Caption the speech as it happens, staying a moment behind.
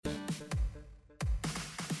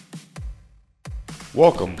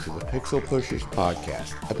Welcome to the Pixel Pushers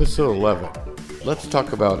Podcast, episode 11. Let's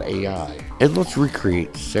talk about AI, and let's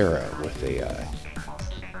recreate Sarah with AI.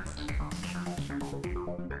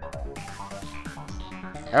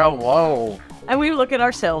 Hello. And we look at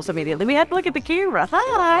ourselves immediately. We had to look at the camera.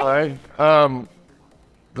 Hi. Hi.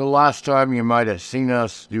 The last time you might have seen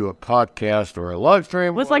us do a podcast or a live stream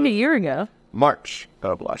It was like a year ago. March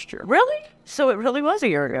of last year. Really? So it really was a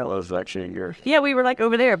year It ago. was actually a year. Yeah, we were like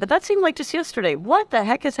over there, but that seemed like just yesterday. What the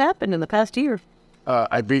heck has happened in the past year?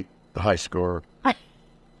 I beat the high score.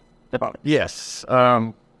 Yes.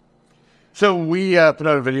 So we put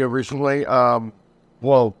out a video recently.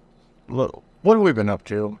 What have we been up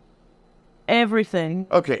to? Everything.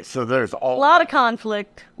 Okay, so there's A lot of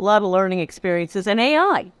conflict, a lot of learning experiences, and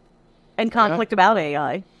AI. And conflict about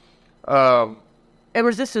AI. And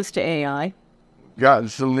resistance to AI. Gotten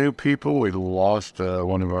some new people. We lost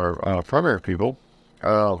one of our primary people.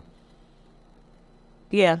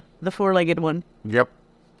 Yeah, the four-legged one. Yep.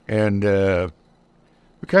 And we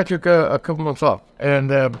kind of took a couple months off.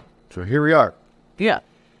 And so here we are. Yeah.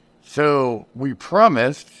 So we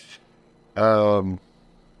promised that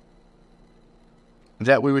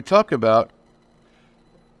we would talk about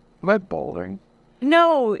my bouldering.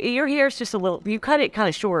 No, your hair's just a little, you cut it kind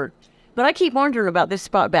of short. But I keep wondering about this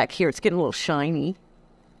spot back here. It's getting a little shiny.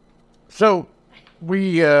 So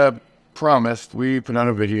we promised, we put out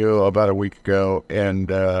a video about a week ago, and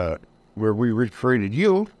where we recreated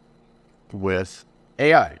you with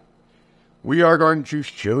AI. We are going to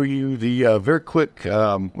show you the very quick,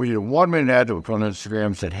 we did a 1 minute ad that we put on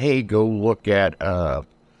Instagram, said, hey, go look at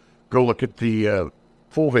the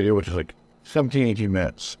full video, which is like 17, 18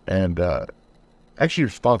 minutes. And actually,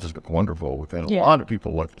 response has been wonderful. We've had a lot of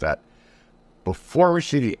people look at that. Before we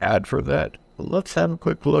see the ad for that, let's have a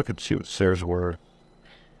quick look and see what Sarah's worth.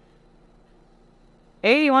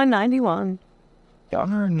 $81.91.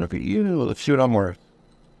 Darn, look at you. Let's see what I'm worth.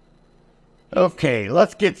 Okay,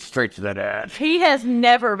 let's get straight to that ad. He has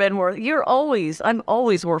never been worth. I'm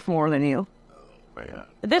always worth more than you. Man.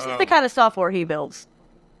 This is the kind of software he builds.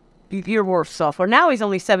 You're worth software. Now he's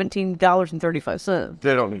only $17.35.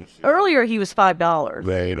 They don't need to see Earlier he was $5.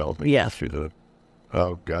 They don't need to see the...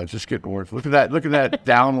 Oh, God, it's just getting worse. Look at that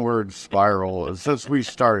downward spiral since we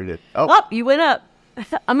started it. Oh, you went up.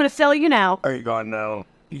 I'm going to sell you now. Are you going now?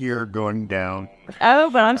 You're going down. Oh,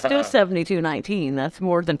 but I'm still $72.19. That's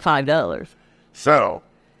more than $5. So,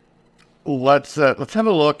 let's have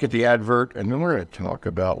a look at the advert, and then we're going to talk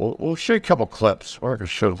about, we'll show you a couple clips. We're not going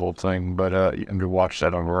to show the whole thing, but you can watch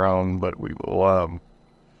that on your own, but we will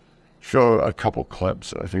show a couple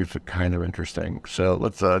clips. I think it's kind of interesting. So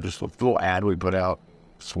let's just look at the little ad we put out.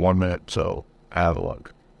 It's 1 minute, so have a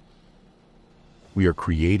look. We are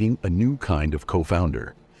creating a new kind of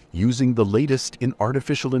co-founder using the latest in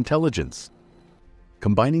artificial intelligence.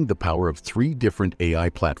 Combining the power of 3 different AI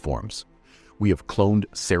platforms, we have cloned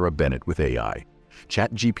Sarah Bennett with AI.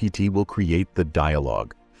 ChatGPT will create the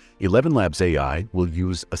dialogue. 11 Labs AI will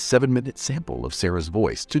use a 7-minute sample of Sarah's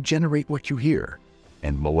voice to generate what you hear.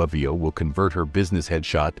 And Moavio will convert her business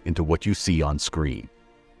headshot into what you see on screen.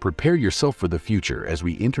 Prepare yourself for the future as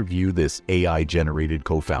we interview this AI-generated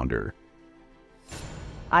co-founder.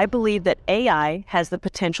 I believe that AI has the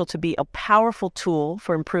potential to be a powerful tool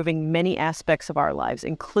for improving many aspects of our lives,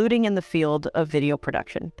 including in the field of video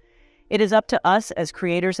production. It is up to us as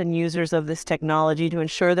creators and users of this technology to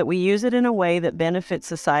ensure that we use it in a way that benefits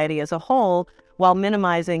society as a whole while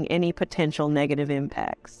minimizing any potential negative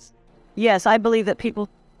impacts. Yes, I believe that people...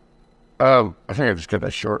 I think I just got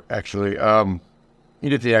that short, actually. You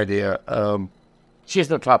get the idea. She has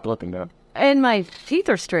no top lip now. And my teeth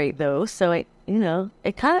are straight, though, so it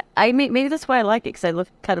kind of... maybe that's why I like it, because I look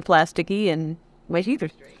kind of plasticky and my teeth are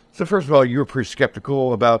straight. So first of all, you were pretty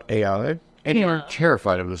skeptical about AI, and you were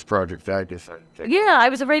terrified of this project that I decided to take. Yeah, I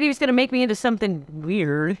was afraid he was going to make me into something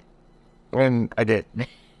weird. And I did.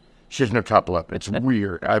 She has no top lip. It's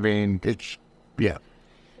weird. I mean, it's... Yeah.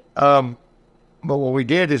 But what we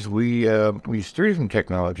did is we used 3 different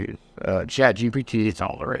technologies. ChatGPT, it's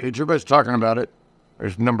all the rage. Everybody's talking about it.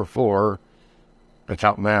 There's number 4 that's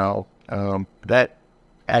out now. That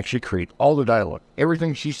actually creates all the dialogue.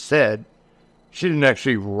 Everything she said, she didn't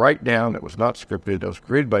actually write down. It was not scripted. That was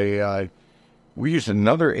created by AI. We used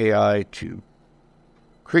another AI to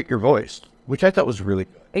create your voice, which I thought was really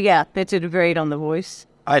good. Yeah, it did great on the voice.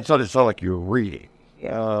 I thought it sounded like you were reading.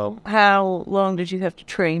 How long did you have to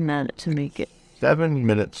train that to make it? 7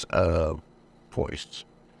 minutes of voice,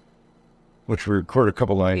 which we recorded a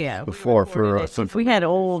couple lines before for we had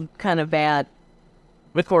old kind of bad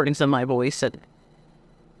recordings of my voice.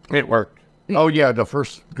 It worked. Oh, yeah, the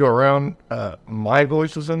first go around, my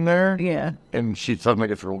voice was in there, Yeah. and she suddenly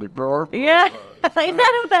gets really bored. Yeah. Is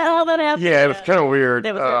that how that happened? Yeah, it was kind of weird.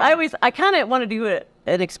 That was, I kind of want to do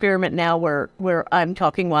an experiment now where I'm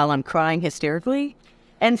talking while I'm crying hysterically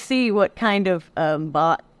and see what kind of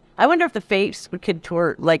bot. I wonder if the face would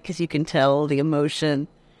contort, like, because you can tell the emotion.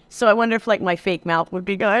 So I wonder if, like, my fake mouth would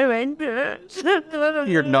be going.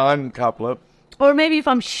 Your non-top lip. Or maybe if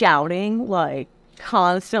I'm shouting, like,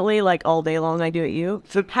 constantly, like, all day long I do at you.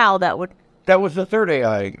 So how that would. That was the third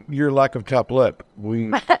AI, your lack of top lip.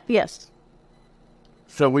 Yes.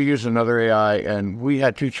 So we used another AI, and we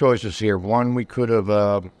had two choices here. One, we could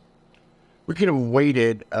have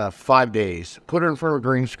waited 5 days, put her in front of a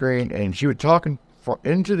green screen, and she would talk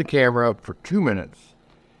into the camera for 2 minutes,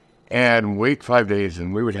 and wait 5 days,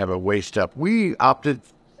 and we would have a waste up. We opted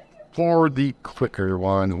for the quicker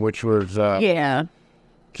one, which was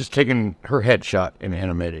just taking her headshot and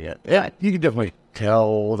animating it. Yeah, you can definitely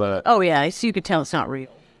tell that. Oh, yeah, so you could tell it's not real.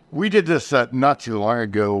 We did this not too long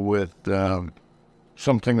ago with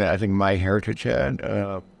something that I think MyHeritage had.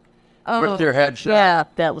 With their headshot. Yeah,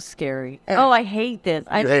 that was scary. Oh, I hate this.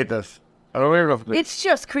 I hate this. I don't even know if it's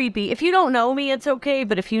just creepy. If you don't know me, it's okay.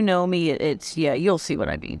 But if you know me, it's you'll see what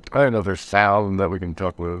I mean. I don't know if there's sound that we can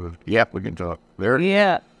talk with. Yep, we can talk. There.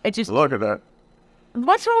 Yeah, it just look at that.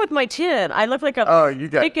 What's wrong with my chin? I look like I'm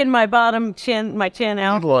sticking my chin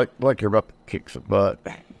out. Like you're about to kick some butt.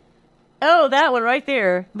 Oh, that one right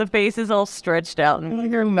there. The face is all stretched out.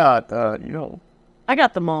 You're not. I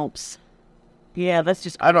got the mumps. Yeah, that's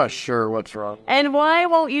just. I'm not sure what's wrong. And why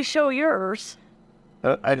won't you show yours?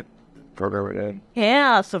 I program it in.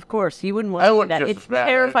 Yes, of course. You wouldn't want that. It's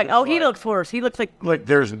terrifying. Oh, he looks worse. He looks like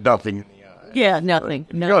there's nothing in the eye. Yeah, nothing.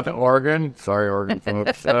 You know, the Oregon. Sorry, Oregon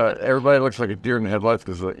folks. Everybody looks like a deer in the headlights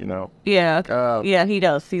because Yeah. Yeah, he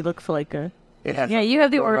does. He looks like a. Yeah, you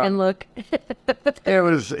have the Oregon look.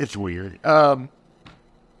 It's weird.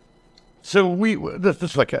 So this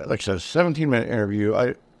is like I said, a 17-minute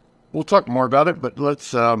interview. We'll talk more about it, but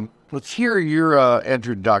let's hear your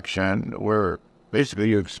introduction, where basically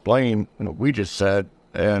you explain what we just said,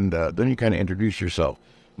 and then you kind of introduce yourself.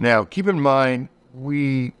 Now, keep in mind,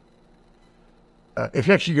 if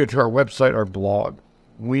you actually go to our website, our blog,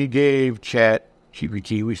 we gave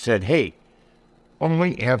ChatGPT, we said, hey,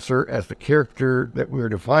 only answer as the character that we're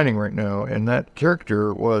defining right now, and that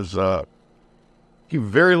character was give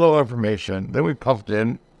very low information. Then we pumped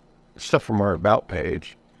in stuff from our About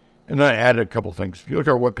page, and I added a couple things. If you look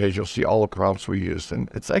at our webpage, you'll see all the prompts we used, and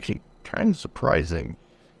it's actually kind of surprising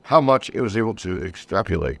how much it was able to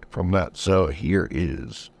extrapolate from that. So here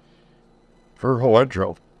is her whole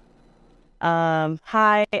intro.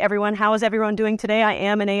 Hi, everyone. How is everyone doing today? I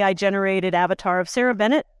am an AI-generated avatar of Sarah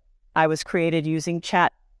Bennett. I was created using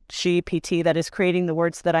ChatGPT, that is creating the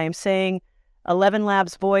words that I am saying. 11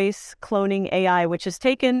 Labs voice cloning AI, which has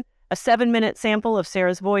taken a 7-minute sample of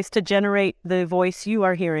Sarah's voice to generate the voice you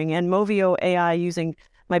are hearing, and Movio AI using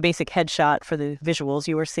my basic headshot for the visuals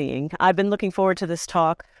you are seeing. I've been looking forward to this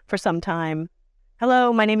talk for some time.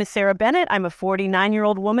 Hello, my name is Sarah Bennett. I'm a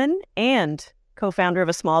 49-year-old woman and co-founder of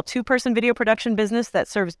a small 2-person video production business that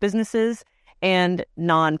serves businesses and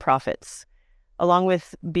nonprofits. Along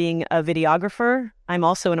with being a videographer, I'm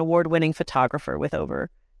also an award-winning photographer with over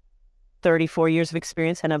 34 years of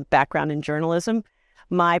experience and a background in journalism.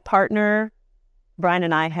 My partner, Brian,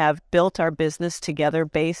 and I have built our business together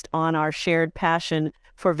based on our shared passion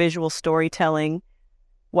for visual storytelling.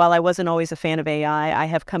 While I wasn't always a fan of AI, I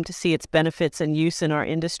have come to see its benefits and use in our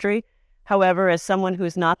industry. However, as someone who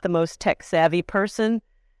is not the most tech-savvy person,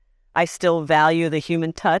 I still value the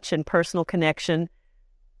human touch and personal connection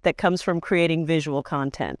that comes from creating visual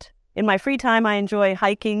content. In my free time, I enjoy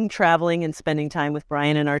hiking, traveling, and spending time with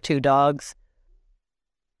Brian and our 2 dogs.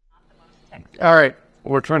 All right.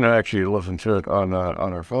 We're trying to actually listen to it on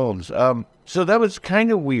our phones. So that was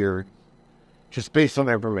kind of weird, just based on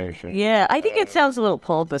the information. Yeah, I think it sounds a little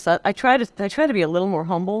pompous. I try to be a little more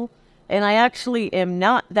humble, and I actually am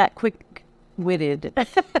not that quick-witted.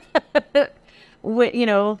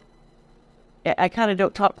 I kind of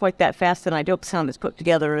don't talk quite that fast, and I don't sound as put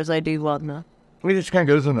together as I do on the... We just kind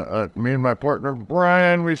of goes in, me and my partner,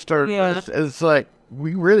 Brian, we started, it's like,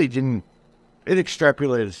 we really didn't, it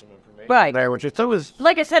extrapolated some information there, which it's always...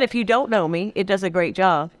 Like I said, if you don't know me, it does a great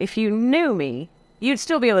job. If you knew me, you'd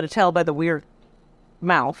still be able to tell by the weird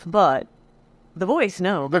mouth, but the voice,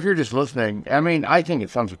 no. But if you're just listening, I mean, I think it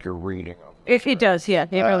sounds like you're reading. If it does, yeah,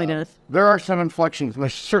 it really does. There are some inflections,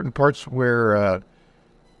 there's certain parts where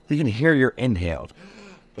you can hear your inhales.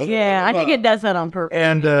 Yeah, I think it does that on purpose.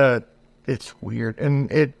 And, it's weird,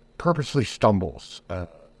 and it purposely stumbles.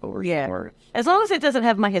 or Yeah. smart. As long as it doesn't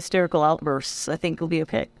have my hysterical outbursts, I think it'll be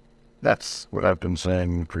okay. That's what I've been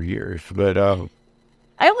saying for years. But I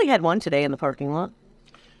only had one today in the parking lot.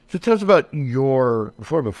 so tell us about your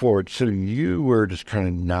before. So you were just kind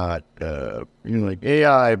of not, like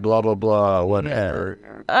AI, blah blah blah,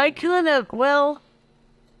 whatever. I kind of,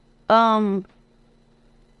 I'm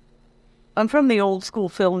from the old school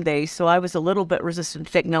film days, so I was a little bit resistant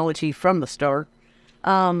to technology from the start.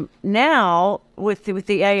 Now, with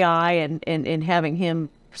the AI and having him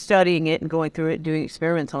studying it and going through it, doing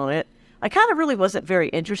experiments on it, I kind of really wasn't very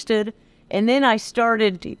interested. And then I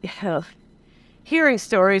started hearing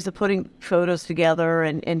stories of putting photos together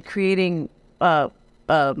and creating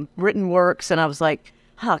written works, and I was like,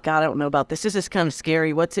 oh, God, I don't know about this. This is kind of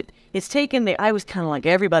scary. It's taken I was kind of like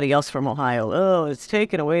everybody else from Ohio. Oh, it's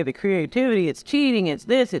taken away the creativity. It's cheating. It's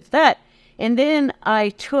this, it's that. And then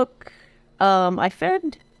I I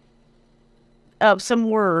fed some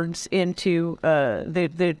words into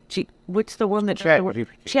what's the one that Chat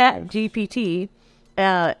GPT,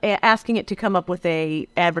 asking it to come up with a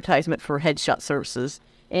advertisement for headshot services.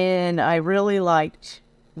 And I really liked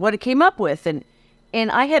what it came up with. And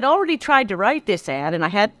I had already tried to write this ad, and I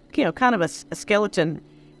had, kind of a skeleton,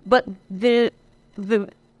 but the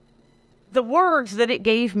words that it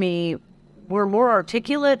gave me were more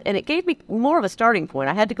articulate, and it gave me more of a starting point.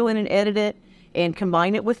 I had to go in and edit it and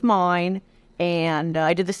combine it with mine, and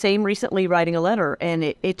I did the same recently writing a letter, and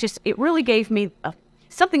it really gave me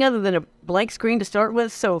something other than a blank screen to start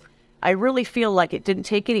with, so I really feel like it didn't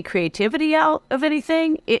take any creativity out of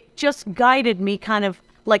anything. It just guided me kind of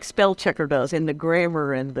like spell checker does in the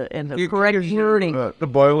grammar and the correct wording. The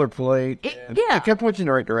boilerplate. It kept pointing in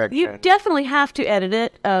the right direction. You definitely have to edit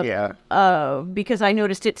it. Because I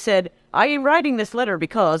noticed it said, I am writing this letter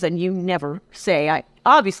because, and you never say,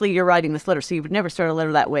 obviously you're writing this letter, so you would never start a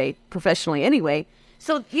letter that way professionally anyway.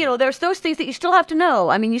 So, there's those things that you still have to know.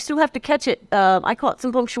 I mean, you still have to catch it. I call it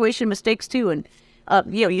some punctuation mistakes too. And,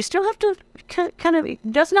 you still have to kind of,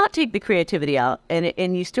 it does not take the creativity out.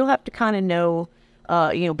 And you still have to kind of know,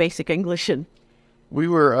 basic English. And we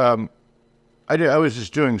were, I was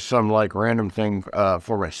just doing some like random thing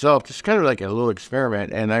for myself, just kind of like a little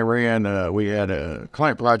experiment. And we had a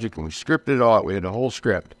client project and we scripted it all. We had a whole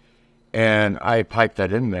script. And I piped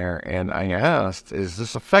that in there and I asked, is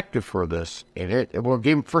this effective for this?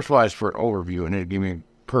 And first of all, I asked for an overview and it gave me a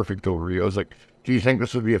perfect overview. I was like, do you think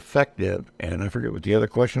this would be effective? And I forget what the other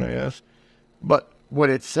question I asked. But what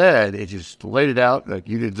it said, it just laid it out, like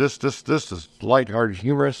you did this is lighthearted,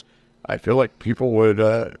 humorous. I feel like people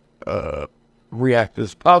would react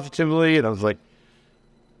this positively. And I was like,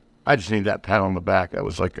 I just need that pat on the back. That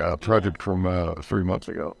was like a project from 3 months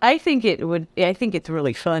ago. I think it's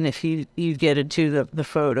really fun if you get into the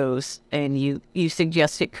photos and you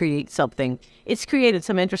suggest it create something. It's created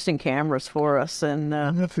some interesting cameras for us. And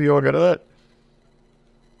that's the all got of that.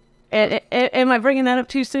 Am I bringing that up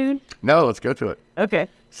too soon? No, let's go to it. Okay.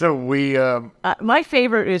 So we... my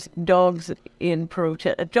favorite is dogs in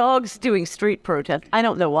protest. Dogs doing street protest. I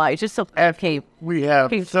don't know why. It's just so... Okay. We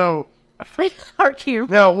have... So... Art here.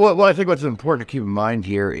 Now, well, I think what's important to keep in mind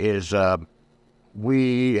here is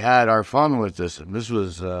we had our fun with this, and this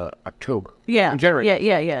was October. Yeah. January.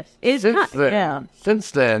 Yeah.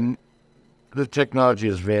 Since then, the technology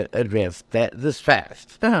has advanced this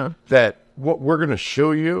fast that what we're going to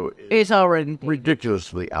show you is already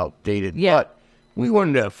ridiculously outdated. Yeah. But we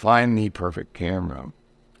wanted to find the perfect camera.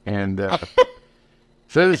 And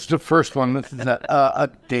so this is the first one. This is a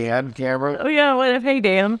Dan camera. Oh, yeah. Hey,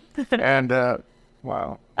 Dan. And,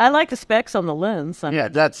 wow. I like the specs on the lens.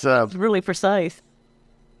 That's... it's really precise.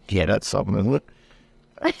 Yeah, that's something, isn't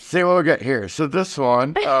it? See what we got here. So this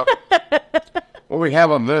one, what we have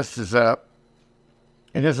on this is it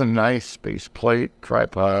is a nice space plate,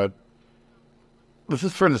 tripod. This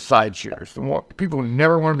is for the side shooters. People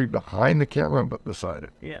never want to be behind the camera, but beside it.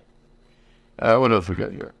 Yeah. What else we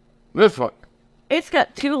got here? This one. It's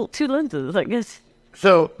got two lenses, I guess.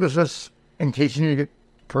 So this is in case you need to get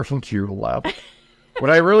person to your left. What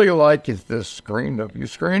I really like is this screen, the view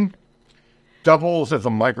screen, doubles as a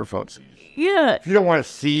microphone. Yeah. If you don't want to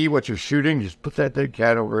see what you're shooting, just put that dead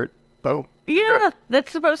cat over it. Boom. Yeah,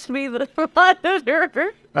 that's supposed to be the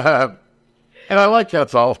monitor. And I like how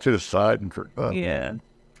it's all to the side. Yeah.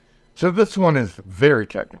 So this one is very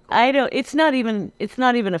technical. It's not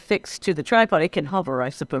even affixed to the tripod. It can hover, I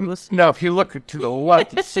suppose. Now, if you look to the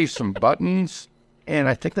left, you see some buttons. And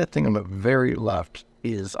I think that thing on the very left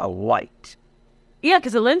is a light. Yeah,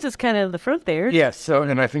 because the lens is kind of the front there. Yeah,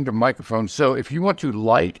 and I think the microphone. So if you want to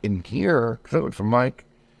light in here, because that looks for Mike,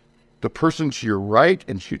 the person to your right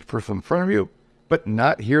and shoot the person in front of you, but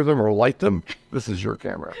not hear them or light them, this is your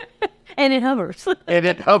camera. And it hovers. And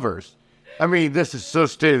it hovers. I mean, this is so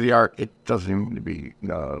state of the art. It doesn't even need to be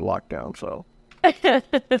locked down. So this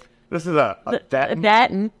is a Daton.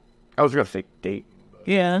 Daton. I was gonna say Dayton.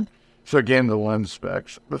 Yeah. So again, the lens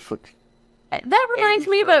specs. This looks. That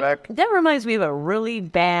reminds me of a really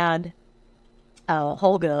bad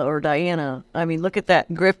Holga or Diana. I mean, look at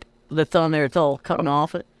that grip that's on there. It's all cutting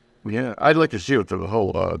off it. Yeah, I'd like to see what the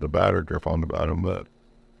whole the battery grip on the bottom, but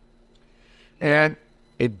and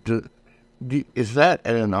it is that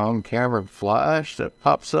an on-camera flash that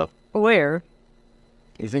pops up? Where?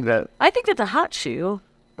 You think that? I think that's a hot shoe.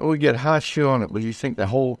 We get hot shoe on it, but you think the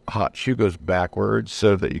whole hot shoe goes backwards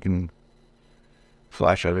so that you can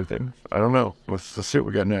flash everything? I don't know. Let's see what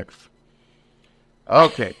we got next.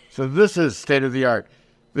 Okay, so this is state of the art.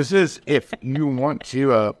 This is if you want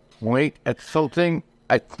to point at something.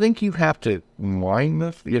 I think you have to wind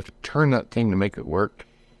this. You have to turn that thing to make it work.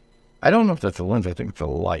 I don't know if that's a lens. I think it's a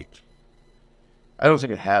light. I don't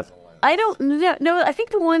think it has a lens. I don't know. I think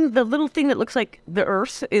the little thing that looks like the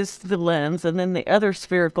Earth is the lens, and then the other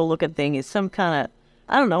spherical looking thing is some kind of,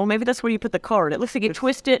 I don't know, maybe that's where you put the card. It looks like you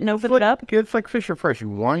twist it and open it up. It's like Fisher Price. You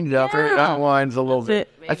wind it up and it outlines a little bit.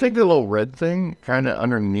 That's it, I think the little red thing kind of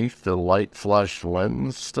underneath the light flash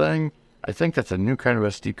lens thing, I think that's a new kind of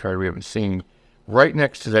SD card we haven't seen. Right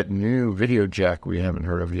next to that new video jack we haven't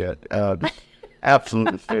heard of yet.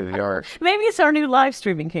 Absolutely state of the art. Maybe it's our new live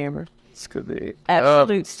streaming camera. This could be.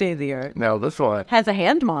 Absolute state of the art. Now this one. Has a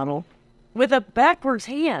hand model with a backwards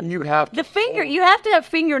hand. You have to. You have to have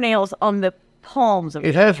fingernails on the palms of it.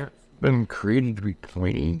 It has been created to be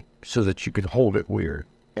pointy so that you can hold it weird.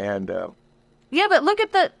 And yeah, but look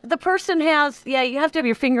at the person has, you have to have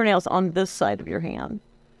your fingernails on this side of your hand.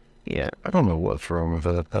 Yeah. I don't know what's wrong with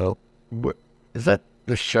that. What is that?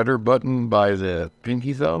 The shutter button by the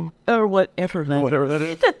pinky thumb? Or whatever that Whatever that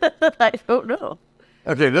is. I don't know.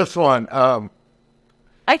 Okay, this one.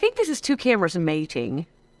 I think this is two cameras mating.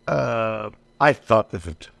 I thought this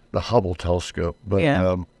was the Hubble telescope,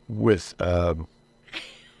 but with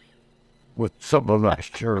something I'm not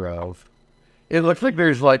sure of. It looks like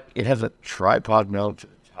it has a tripod mounted.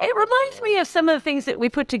 It reminds me of some of the things that we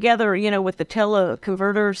put together, with the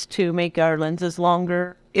teleconverters to make our lenses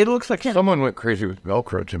longer. It looks like someone went crazy with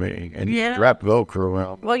Velcro to me and wrapped Velcro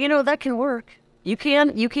around. Well, that can work. You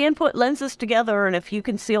can put lenses together, and if you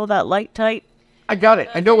can seal that light tight. I got it.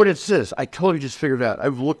 I know what it says. I totally just figured it out.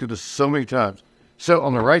 I've looked at this so many times. So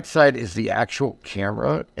on the right side is the actual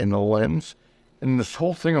camera and the lens. And this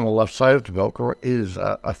whole thing on the left side of the Velcro is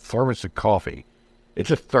a thermos of coffee. It's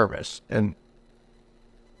a thermos. And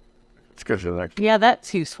let's go to the next one. Yeah,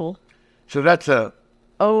 that's useful. So that's a...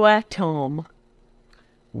 Oatom.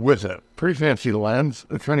 With a pretty fancy lens.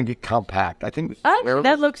 They're trying to get compact. I think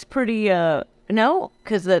that looks pretty... no,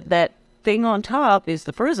 because that thing on top is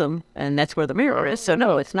the prism, and that's where the mirror is. So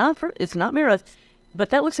no, it's not mirror. But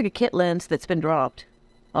that looks like a kit lens that's been dropped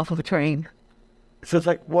off of a train. So it's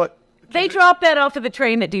like what? They dropped that off of the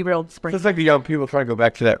train that derailed the spring. So it's like the young people trying to go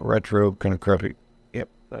back to that retro kind of crappy. Yep.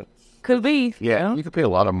 Could be. Yeah, you could pay a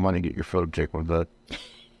lot of money to get your photo taken with that.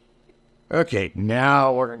 Okay,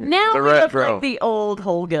 now we're going to get the retro. Look like the old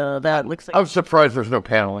Holga. That looks like... I'm surprised there's no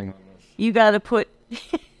paneling on this. You got to put...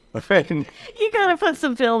 You gotta put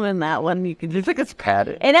some film in that one. You can. You think it's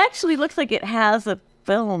padded? It actually looks like it has a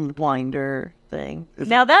film winder thing.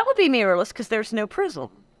 Now that would be mirrorless because there's no prism.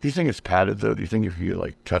 Do you think it's padded though? Do you think if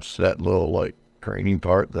you touch that little training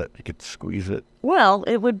part that you could squeeze it? Well,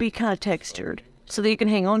 it would be kind of textured so that you can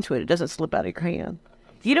hang on to it. It doesn't slip out of your hand.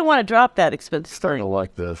 You don't want to drop that expensive. Starting to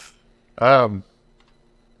like this. Okay.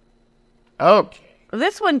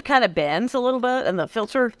 This one kind of bends a little bit, and the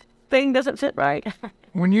filter thing doesn't fit right.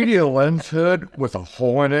 When you need a lens hood with a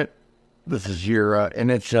hole in it, this is your,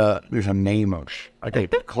 and it's, there's a name on it. I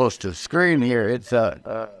get it close to the screen here. It's, it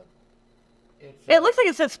looks like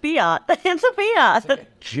it says Fiat. It's a Fiat.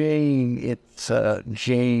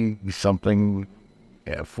 J something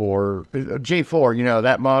for, J4,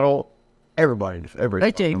 that model. Everybody's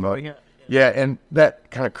talking about. Yeah, and that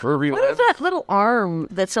kind of curvy What is that little arm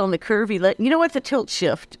that's on the curvy? You know what? It's a tilt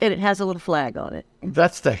shift, and it has a little flag on it.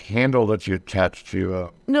 That's the handle that you attach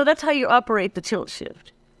to. No, that's how you operate the tilt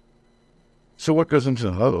shift. So what goes into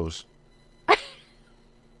the hose?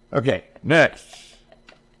 Okay, next.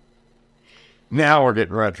 Now we're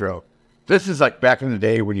getting retro. This is like back in the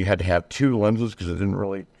day when you had to have two lenses because it didn't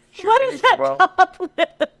really... What is that top lip?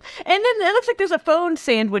 And then it looks like there's a phone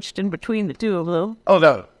sandwiched in between the two of them. Oh,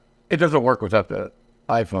 no. It doesn't work without the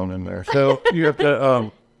iPhone in there. So you have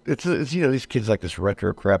to, it's these kids like this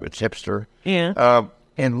retro crap. It's hipster. Yeah.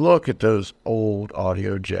 And look at those old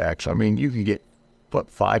audio jacks. I mean, you can get put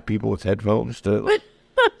 5 people with headphones to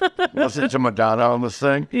listen to Madonna on this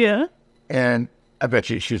thing. Yeah. And I bet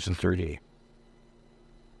you it shoots in 3D.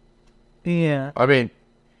 Yeah. I mean,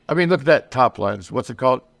 look at that top lens. What's it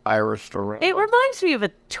called? Iris or It reminds me of a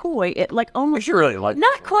toy. It like I almost should really like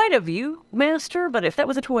not quite a Viewmaster, but if that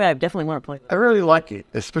was a toy, I definitely want to play I really like it,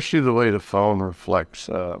 especially the way the phone reflects.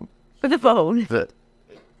 with the phone.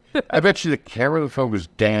 I bet you the camera of the phone was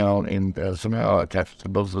down and somehow attached to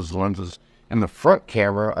both those lenses. And the front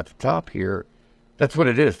camera at the top here, that's what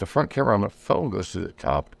it is. The front camera on the phone goes to the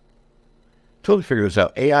top. Totally figured this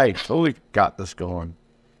out. AI totally got this going.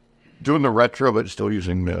 Doing the retro, but still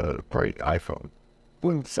using the probably iPhone.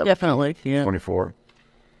 Definitely. Yeah. 24.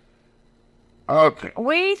 Okay.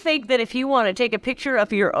 We think that if you want to take a picture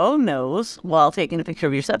of your own nose while taking a picture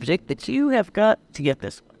of your subject, that you have got to get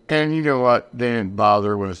this one. And you know what? They didn't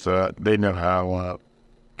bother with they know how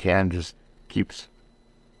Canon just keeps.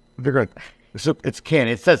 They're going to. It's Canon.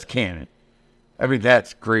 It says Canon. I mean,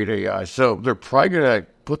 that's great AI. So they're probably going to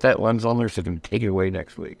put that lens on there so they can take it away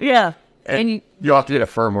next week. Yeah. And you'll have to get a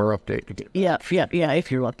firmware update to get it Yeah,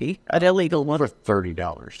 if you're lucky. An illegal one. for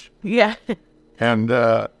 $30. Yeah. And,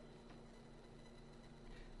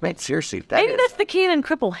 man, seriously, that Maybe is that's the Canon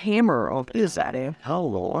Cripple Hammer. Or is that it? hell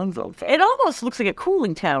of a lens on top. It almost looks like a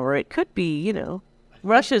cooling tower. It could be,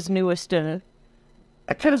 Russia's newest I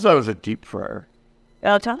kind of thought it was a deep fryer.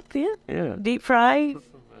 top, yeah. Yeah. Deep fry.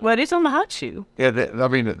 Well, it's on the hot shoe. Yeah,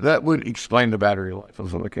 that would explain the battery life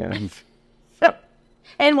of some of the Canons.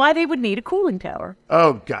 And why they would need a cooling tower.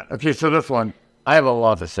 Oh, God. Okay, so this one, I have a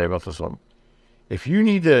lot to say about this one. If you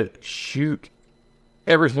need to shoot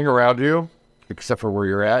everything around you, except for where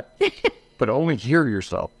you're at, but only hear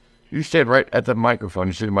yourself, you stand right at the microphone.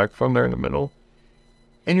 You see the microphone there in the middle,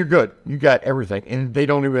 and you're good. You got everything. And they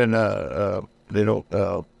don't even,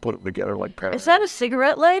 put it together like Is that a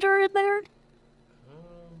cigarette lighter in there?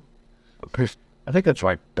 I think that's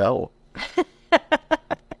my bell.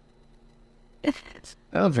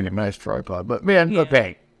 That looks like a nice tripod, but man,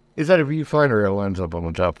 okay. Is that a viewfinder or a lens up on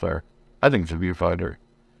the top there? I think it's a viewfinder.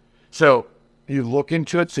 So you look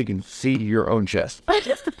into it so you can see your own chest.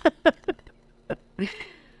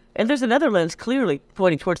 And there's another lens clearly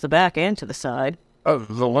pointing towards the back and to the side. Oh,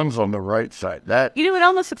 the lens on the right side. That It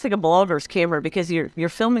almost looks like a blogger's camera because you're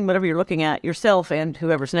filming whatever you're looking at yourself and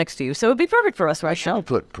whoever's next to you. So it'd be perfect for us right now. I'll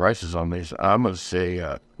put prices on these. I'm gonna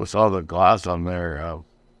say with all the glass on there,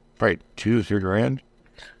 probably $2 or $3 grand.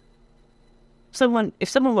 If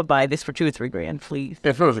someone would buy this for $2 or $3 grand, please.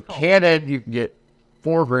 If it was a Canon, you can get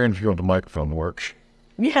 $4 grand if you want the microphone to work.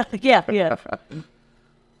 Yeah.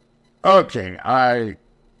 Okay, I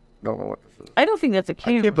don't know what this is. I don't think that's a I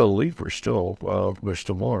camera. can't believe we're still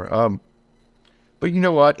more. But you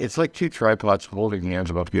know what? It's like 2 tripods holding hands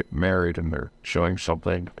about to get married, and they're showing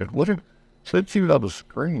something. And what? So it's even on the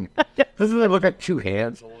screen. Doesn't it look like 2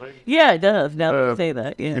 hands holding? Yeah, it does. Now that you say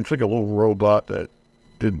that, yeah. It's like a little robot that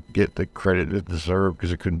didn't get the credit it deserved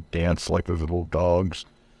because it couldn't dance like those little dogs.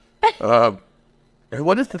 And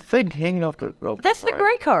what is the thing hanging off the? That's the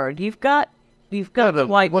gray card. You've got the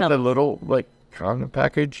white. What the little condom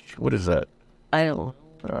package? What is that? I don't know.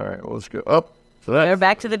 All right, well, let's go up. So They're that's.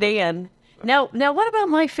 back to the den. Now, what about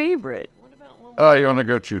my favorite? Oh, you want to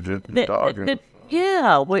go to the dog?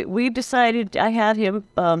 Yeah, we decided. I had him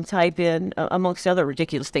type in amongst other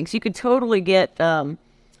ridiculous things. You could totally get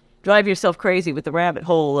drive yourself crazy with the rabbit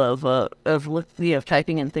hole of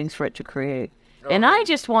typing in things for it to create. And I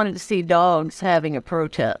just wanted to see dogs having a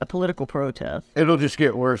political protest. It'll just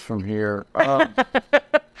get worse from here.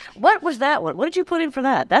 What was that one? What did you put in for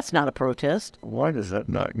that? That's not a protest. Why does that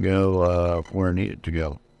not go where I need it to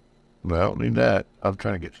go? Well, I don't need that. I'm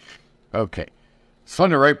trying to get. Okay. It's fun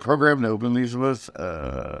to write program to open these with.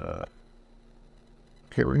 Okay,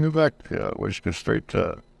 we're going to go back. We're just going straight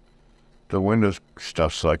to the Windows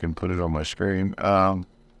stuff so I can put it on my screen.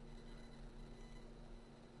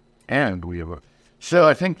 And we have a. So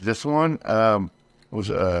I think this one was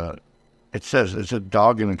it says it's a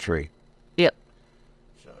dog in a tree. Yep.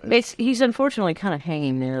 He's unfortunately kind of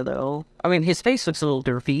hanging there, though. I mean, his face looks a little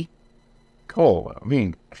derpy. Cool. I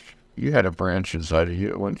mean, you had a branch inside of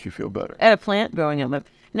you. Wouldn't you feel better? And a plant growing up.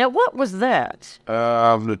 Now, what was that?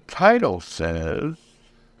 The title says,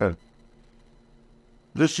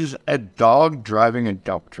 this is a dog driving a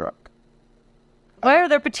dump truck. Why are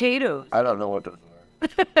there potatoes? I don't know what those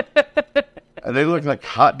are. They look like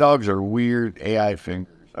hot dogs or weird AI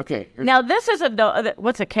fingers. Okay. Now, this is a dog.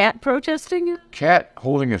 What's a cat protesting? Cat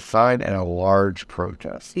holding a sign and a large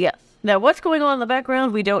protest. Yes. Now, what's going on in the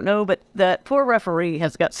background, we don't know, but that poor referee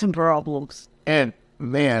has got some problems. And,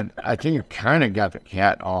 man, I think you kind of got the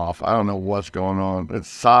cat off. I don't know what's going on. It's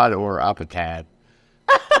Sod or Apatad.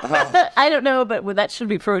 I don't know, but that should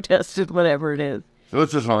be protested, whatever it is. So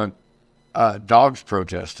what's this one? Dogs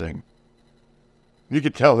protesting. You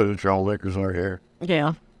could tell who the troublemakers are here.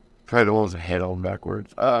 Yeah. Probably the one with the head on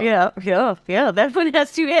backwards. Yeah. That one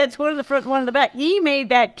has two heads, one in the front, one in the back. He made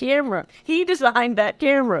that camera. He designed that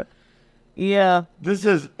camera. Yeah. This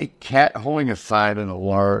is a cat holding a sign in a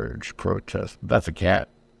large protest. That's a cat.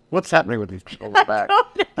 What's happening with these people in the back?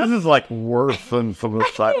 This is like worse than some of the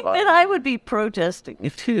sci-fi. And I would be protesting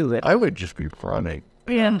too. I would just be running.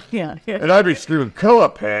 Yeah. And I'd be screaming, kill a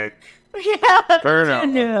pig. Yeah. Fair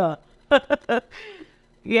enough. Yeah.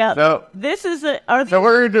 Yeah. So, this is so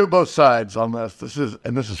we're going to do both sides on this. This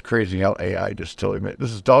is crazy how AI just totally made.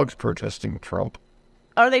 This is dogs protesting Trump.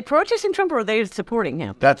 Are they protesting Trump or are they supporting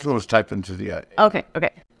him? That's what was typed into the Okay.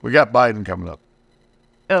 We got Biden coming up.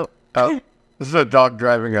 Oh. This is a dog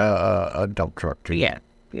driving a dump truck. Too. Yeah.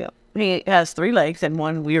 He has 3 legs and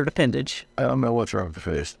one weird appendage. I don't know what's wrong with the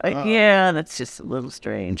face. Yeah, that's just a little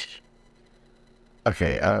strange.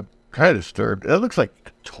 Okay, I'm kind of disturbed. It looks like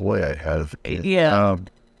a toy I had as a kid. Yeah.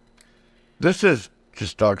 This is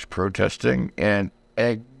just dogs protesting and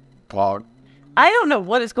egg dog. I don't know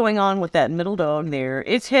what is going on with that middle dog there.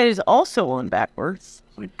 Its head is also on backwards.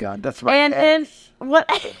 Oh my God, that's my And what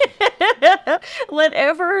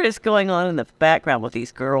whatever is going on in the background with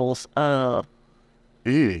these girls.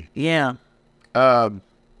 Yeah.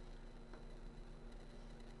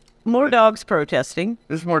 More dogs protesting.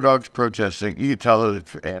 There's more dogs protesting. You can tell that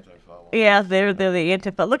it's Antifa. Yeah, they're the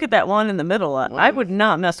Antifa. Look at that one in the middle. I would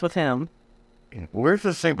not mess with him. Where's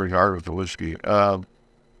the St. Bernard with the whiskey?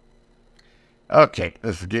 Okay,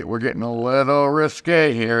 we're getting a little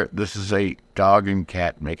risque here. This is a dog and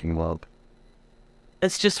cat making love.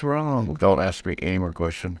 It's just wrong. Don't ask me any more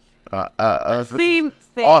questions. Same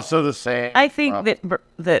thing. Also the same. I think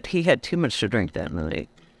that he had too much to drink that night.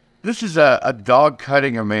 This is a dog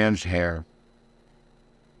cutting a man's hair.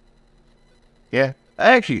 Yeah,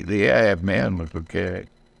 actually, the AI man looks okay.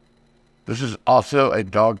 This is also a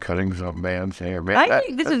dog cutting some man's hair. Man, I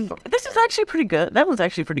think this is actually pretty good. That one's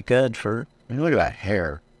actually pretty good for. I mean, look at that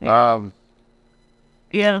hair. Yeah.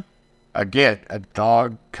 Again, a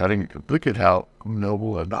dog cutting. Look at how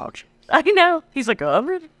noble a dog is. I know. He's like,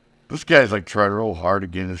 This guy's like trying real hard to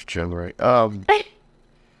get his chin right.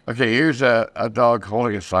 Okay, here's a dog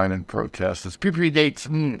holding a sign in protest. It's PP dates.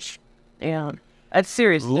 Yeah. That's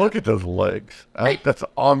serious. Look at those legs. That's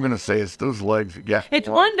all I'm going to say is those legs. Yeah. It's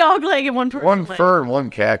one dog leg and one person One leg. fur and one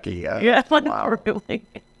khaki. Yeah, one fur leg.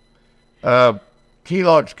 Key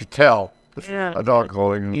logs could tell. Yeah. A dog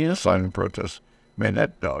holding a sign in protest. Man,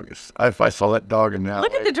 that dog is... If I saw that dog in that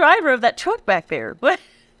Look at the driver of that truck back there. What?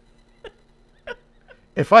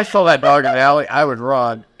 If I saw that dog in the alley, I would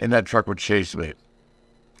run, and that truck would chase me.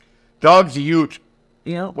 Dog's a ute.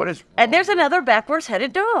 Yeah. What is... And there's another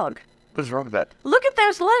backwards-headed dog. What's wrong with that? Look at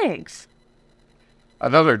those legs.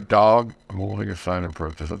 Another dog holding a sign in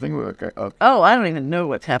protest. I think we're... Oh, I don't even know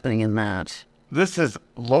what's happening in that. This is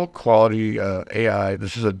low-quality AI.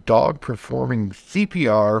 This is a dog performing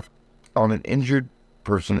CPR on an injured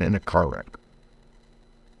person in a car wreck.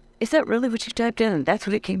 Is that really what you typed in? And that's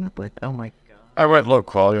what it came up with? Oh, my God. I went low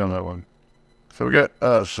quality on that one. So we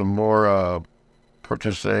got some more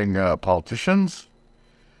protesting politicians.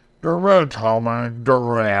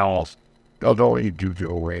 Derail. Oh, don't you do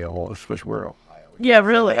derail, especially where Ohio. Yeah,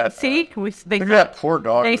 really. See? Look at that poor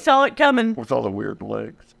dog. They saw it coming. With all the weird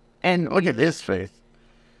legs. And look at his face.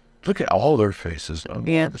 Look at all their faces.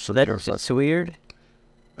 Yeah, so that's weird.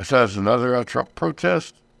 So there's another Trump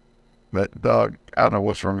protest. That dog, I don't know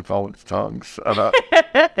what's wrong with all its tongues.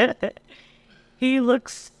 He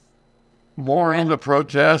looks... More in the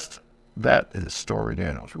protest. That is Stormy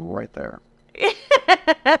Daniels right there.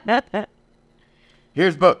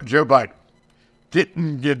 Here's Joe Biden.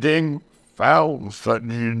 Didn't you ding foul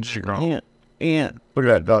sudden in Chicago? Yeah. Look at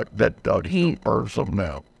that dog. That dog is burn something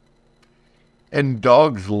out. And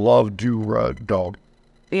dogs love dog.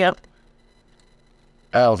 Yep.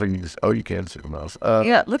 I don't think you can't see them else.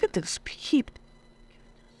 Yeah, look at this people.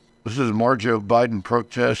 This is more Joe Biden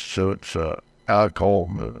protest, so it's alcohol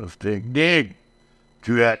dig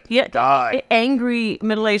to that die. Angry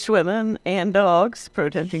middle-aged women and dogs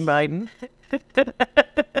protesting Biden.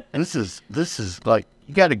 This is like,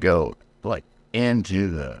 you got to go like into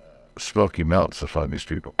the Smoky Mountains to find these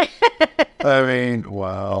people. I mean,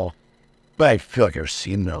 wow. But I feel like I've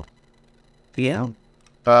seen them. Yeah.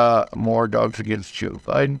 More dogs against Joe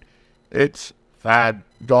Biden. It's fat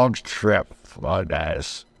dogs trip. My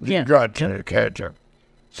guys. Yeah. God, character.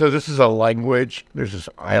 So this is a language. There's this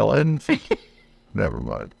island. Never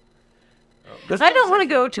mind. I don't want to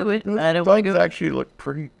go to it. I don't want to go. Actually look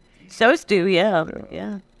pretty. Those do, yeah.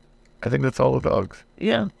 Yeah. I think that's all the dogs.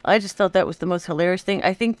 Yeah. I just thought that was the most hilarious thing.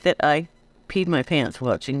 I think that I peed my pants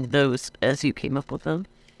watching those as you came up with them.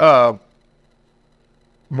 More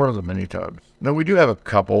than many times. No, we do have a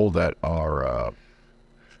couple that are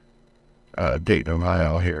Dayton,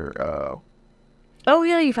 Ohio here. Oh,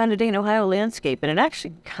 yeah, you found a Dayton, Ohio landscape, and it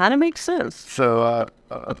actually kind of makes sense. So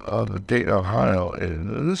the Dayton, Ohio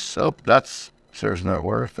is that's Sarah's net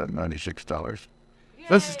worth at $96.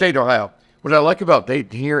 This is Dayton, Ohio. What I like about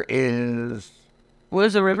Dayton here is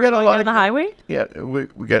Was the river going down the highway? yeah, we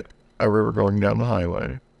got a river going down the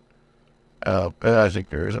highway. And I think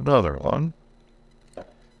there's another one,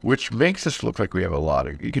 which makes us look like we have a lot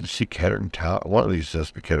of. You can see Kettering Tower. One of these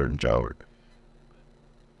says Kettering Tower.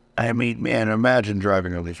 I mean, man, imagine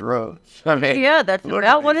driving on these roads. I mean, Yeah, that's look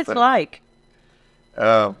about at what these it's things. like.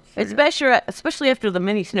 It's Especially after the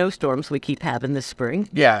many snowstorms we keep having this spring.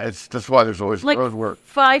 yeah, that's why there's always Like road work.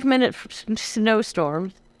 5-minute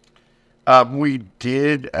snowstorms. We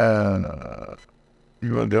did.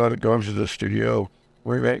 You want to go into the studio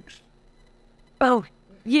remakes? Oh,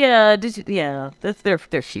 yeah,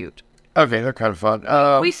 they're cute. Okay, they're kind of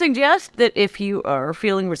fun. We suggest that if you are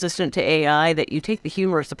feeling resistant to AI, that you take the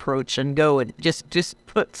humorous approach and go and just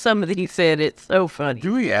put some of these in. It's so funny.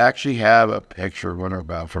 Do we actually have a picture of what our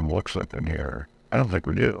bathroom looks like in here? I don't think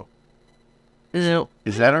we do. No,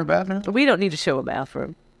 Is that our bathroom? we don't need to show a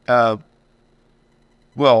bathroom. Well,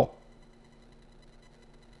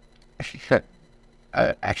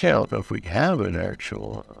 I don't know if we have an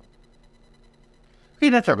actual. Hey,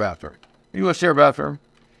 that's our bathroom. You want to see our bathroom?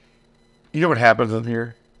 You know what happens in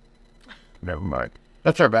here? Never mind.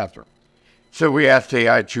 That's our bathroom. So we asked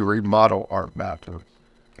AI to remodel our bathroom.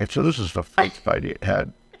 And so this is the first idea it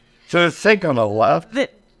had. So the sink on the left,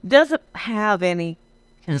 That doesn't have any.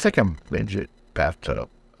 it's like a midget bathtub.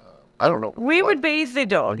 I don't know. We would bathe the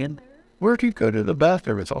dog in there. Where do you go to the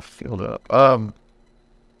bathroom? It's all filled up.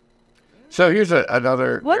 So here's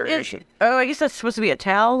another. What is? variation. Oh, I guess that's supposed to be a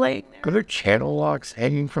towel laying Are there channel locks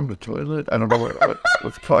hanging from the toilet? I don't know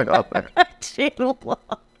what's going on there. there. Channel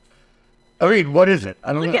lock. I mean, what is it?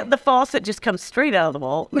 I don't Look know. at the faucet just comes straight out of the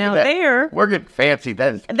wall. Look at Now that. there, We're getting fancy.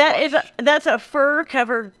 that's a fur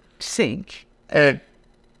covered sink. And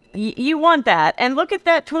You want that, and look at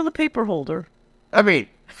that toilet paper holder. I mean,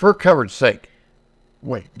 fur covered sink.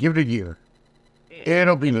 Wait, give it a year.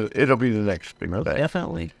 It'll be the next big thing.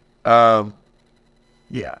 Definitely.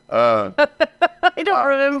 Yeah. I don't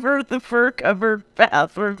remember the fur covered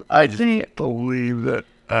bathroom. I just can't believe that.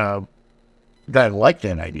 That I like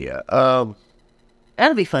that idea.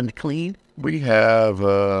 That'll be fun to clean. We have.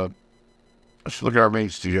 Let's look at our main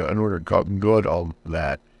studio and we're talking good on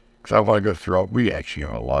that because I want to go through. We actually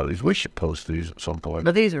own a lot of these. We should post these at some point.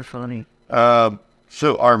 But these are funny.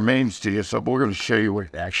 So our main studio. So we're going to show you what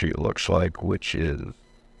it actually looks like, which is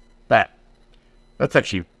that. That's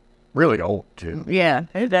actually really old too. Yeah,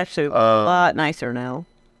 it's actually a lot nicer now.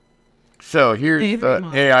 So here's the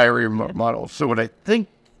AI remodel. So what I think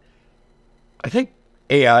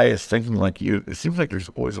AI is thinking like you. It seems like there's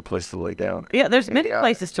always a place to lay down. Yeah, there's many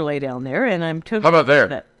places to lay down there, and I'm totally. How about there?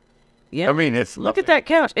 that. Yeah. I mean, it's Look at that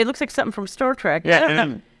couch. It looks like something from Star Trek. Yeah, I don't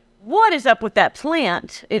and know. What is up with that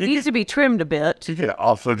plant? It You needs to be trimmed a bit. You could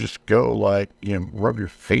also just go like rub your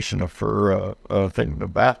face in a fur thing in the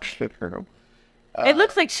back. It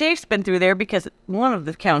looks like Shafe's been through there because one of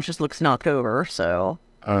the couches looks knocked over. So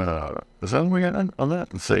Is that what we got on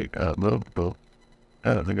that? Let's see. No,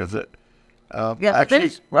 I don't think that's it. yeah, actually,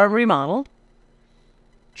 there's a remodel.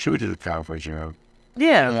 should we do the conference room?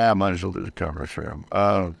 Yeah. Yeah, I might as well do the conference room.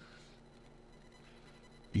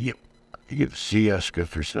 Yep. You get to see us go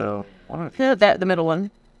through. So, Yeah, that the middle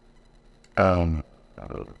one. we'll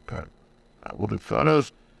do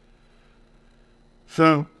photos.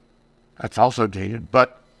 So, that's also dated,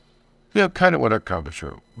 but kind of what our conference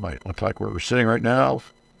room might look like where we're sitting right now.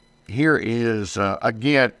 Here is,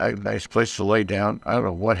 again, a nice place to lay down. I don't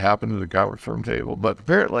know what happened to the conference room table, but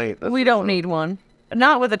apparently... We don't need one.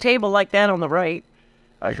 Not with a table like that on the right.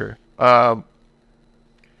 I agree.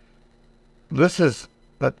 This is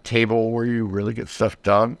the table where you really get stuff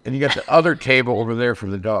done. And you got the other table over there for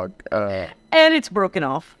the dog. And it's broken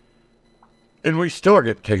off. And we still are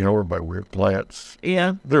getting taken over by weird plants.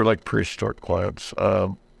 Yeah. They're like prehistoric plants.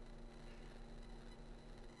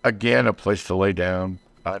 Again, a place to lay down.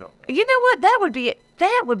 I don't know. You know what? That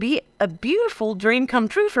would be a beautiful dream come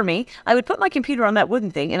true for me. I would put my computer on that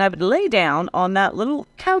wooden thing and I would lay down on that little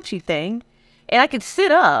couchy thing and I could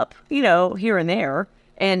sit up, here and there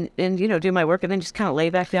and do my work and then just kind of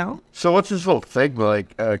lay back down. So what's this little thing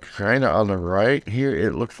like kind of on the right here?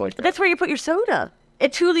 It looks like... That's where you put your soda. A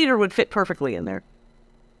 2-liter would fit perfectly in there.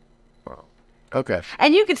 Okay.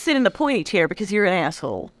 And you can sit in the pointy chair because you're an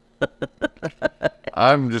asshole.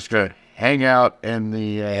 I'm just gonna hang out in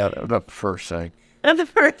the first thing. That's the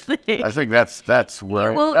first thing. I think that's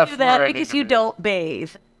where You won't that's do that where I because need you to be. don't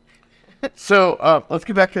bathe. So let's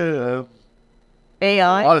get back to a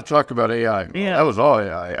AI? lot of talk about AI. Yeah. That was all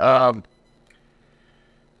AI.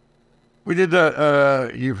 We did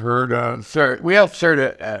the you've heard Sarah. We asked Sarah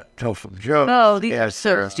to tell some jokes. Oh, these Yeah, are so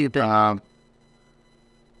Sarah, stupid.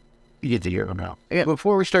 You get to hear them now. Yeah.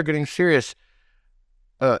 Before we start getting serious,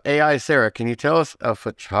 AI Sarah, can you tell us a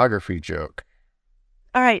photography joke?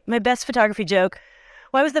 All right, my best photography joke.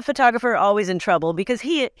 Why was the photographer always in trouble? Because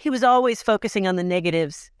he was always focusing on the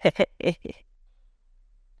negatives.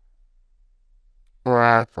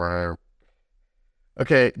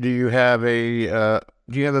 Okay, do you have a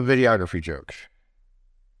videography joke?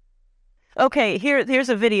 Okay, here's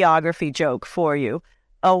a videography joke for you.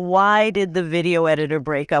 Why did the video editor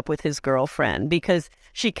break up with his girlfriend? Because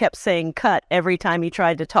she kept saying cut every time he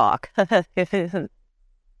tried to talk. All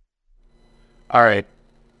right.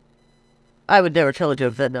 I would never tell a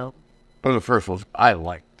joke that dumb. Well, the first ones I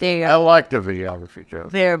like. They I like the videography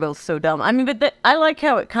joke. They're both so dumb. I mean, but I like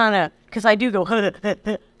how it kind of, because I do go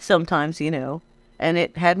sometimes, and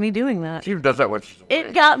it had me doing that. She does that when she's away.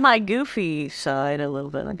 It got my goofy side a little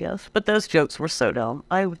bit, I guess. But those jokes were so dumb.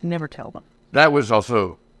 I would never tell them. That was not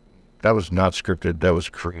scripted. That was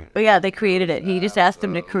created. But yeah, they created it. He just asked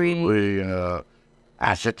them to create. We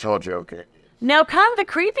asked it to a joke. Now, kind of the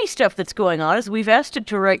creepy stuff that's going on is we've asked it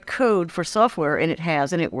to write code for software, and it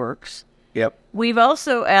has, and it works. Yep. We've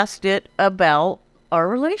also asked it about our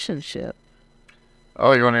relationship.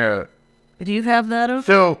 Oh, you want to? Do you have that up?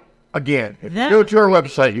 So again, if you go to our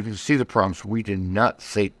website, you can see the prompts. We did not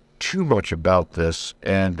say too much about this,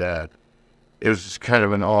 and it was just kind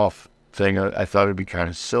of an off thing. I thought it'd be kind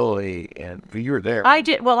of silly, but you were there. I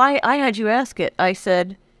did. Well, I had you ask it. I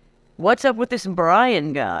said, "What's up with this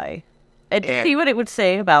Brian guy?" And see what it would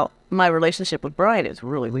say about my relationship with Brian. It's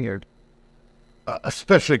really weird.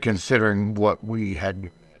 Especially considering what we had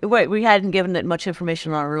Wait, we hadn't given it much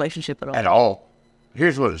information on our relationship at all.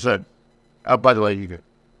 Here's what it said. By the way, you can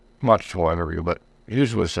watch the whole interview, but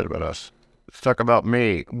here's what it said about us. Let's talk about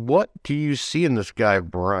me. What do you see in this guy,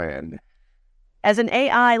 Brian? As an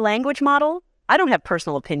AI language model, I don't have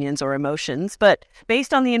personal opinions or emotions, but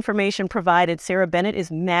based on the information provided, Sarah Bennett is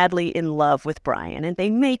madly in love with Brian, and they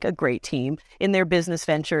make a great team in their business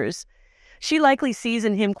ventures. She likely sees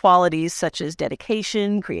in him qualities such as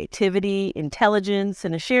dedication, creativity, intelligence,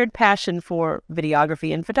 and a shared passion for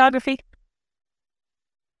videography and photography.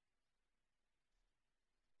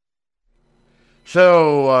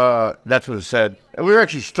 So that's what it said. And we were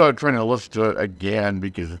actually started trying to listen to it again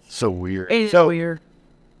because it's so weird. It's weird.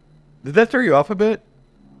 Did that throw you off a bit?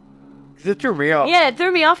 'Cause it threw me off. Yeah, it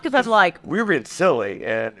threw me off because I was like, We were being silly,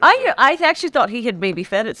 and I actually thought he had maybe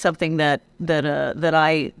fed it something that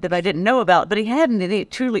I didn't know about, but he hadn't. And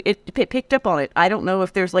it picked up on it. I don't know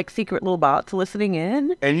if there's like secret little bots listening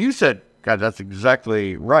in. and you said, "God, that's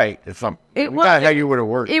exactly right." It's not how you would have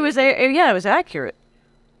worked. It was it was accurate.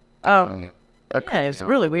 Yeah, it was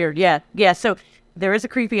really weird. Yeah. So there is a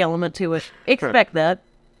creepy element to it. Expect that.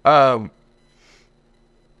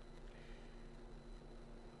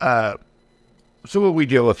 So what we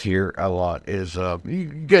deal with here a lot is you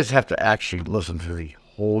guys have to actually listen to the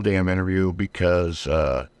whole damn interview because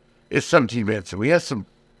it's 17 minutes, and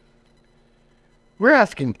we're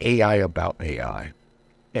asking AI about AI,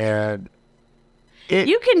 and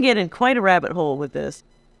You can get in quite a rabbit hole with this.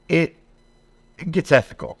 it gets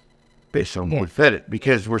ethical based on what we fed it,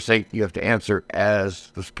 because we're saying you have to answer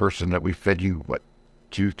as this person that we fed you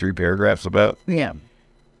 2-3 paragraphs about. Yeah.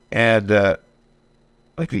 And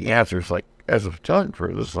like the answer is like, as a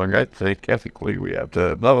photographer, this thing, I think ethically we have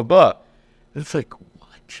to blah blah blah. It's like,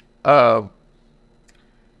 what?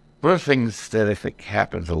 One of the things that I think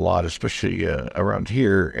happens a lot, especially around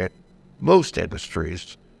here at most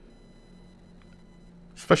industries,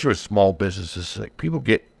 especially with small businesses, like people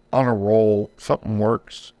get on a roll, something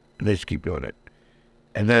works, and they just keep doing it,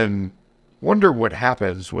 and then wonder what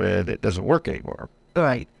happens when it doesn't work anymore.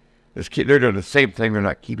 Right. They're doing the same thing. They're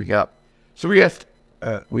not keeping up. So we asked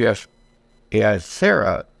AI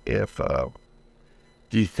Sarah if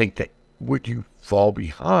do you think that would you fall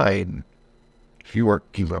behind if you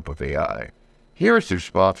weren't keeping up with AI? Here's the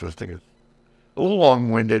response. I think it's a little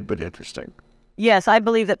long-winded but interesting. Yes, I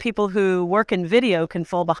believe that people who work in video can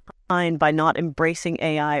fall behind by not embracing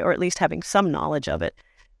AI or at least having some knowledge of it.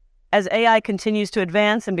 As AI continues to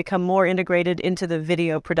advance and become more integrated into the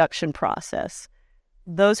video production process,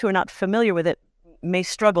 those who are not familiar with it may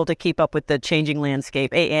struggle to keep up with the changing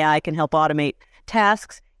landscape. AI can help automate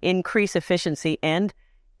tasks, increase efficiency, and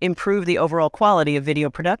improve the overall quality of video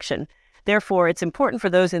production. Therefore, it's important for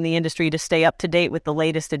those in the industry to stay up to date with the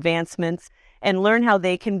latest advancements and learn how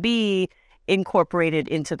they can be incorporated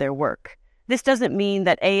into their work. This doesn't mean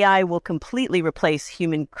that AI will completely replace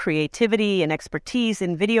human creativity and expertise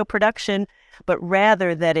in video production, but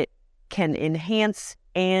rather that it can enhance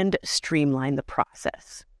and streamline the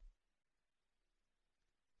process.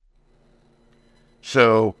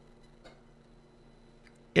 So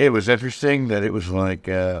it was interesting that it was like,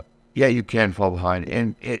 yeah, you can fall behind.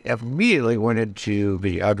 And it immediately went into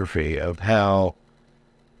videography of how,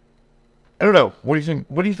 I don't know, what do you think?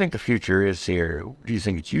 What do you think the future is here? Do you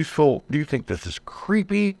think it's useful? Do you think this is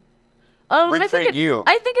creepy? I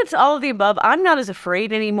think it's all of the above. I'm not as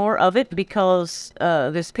afraid anymore of it because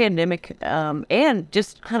this pandemic and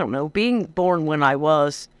just, I don't know, being born when I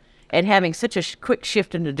was and having such a quick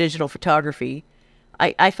shift into digital photography,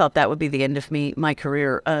 I thought that would be the end of my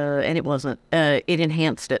career, and it wasn't. It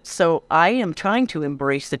enhanced it. So I am trying to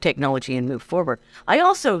embrace the technology and move forward. I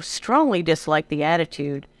also strongly dislike the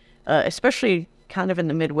attitude, especially kind of in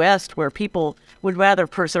the Midwest, where people would rather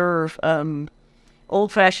preserve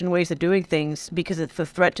old-fashioned ways of doing things because it's a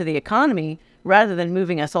threat to the economy rather than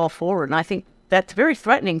moving us all forward. And I think that's very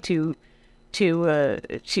threatening to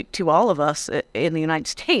all of us in the United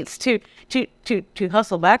States to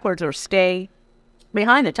hustle backwards or stay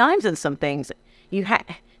behind the times in some things.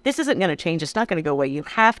 This isn't going to change. It's not going to go away. You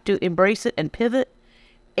have to embrace it and pivot.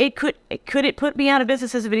 Could it put me out of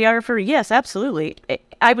business as a videographer? Yes, absolutely.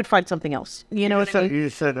 I would find something else. You know what I mean? You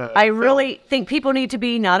said, I really think people need to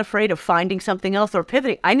be not afraid of finding something else or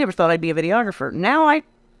pivoting. I never thought I'd be a videographer. Now I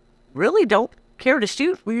really don't care to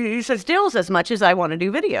shoot stills as much as I want to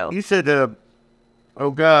do video. You said,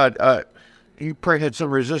 oh God, you probably had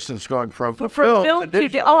some resistance going from film to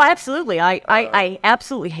digital. Oh, absolutely. I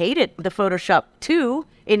absolutely hated the Photoshop 2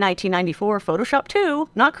 in 1994. Photoshop 2,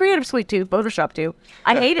 not Creative Suite 2, Photoshop 2.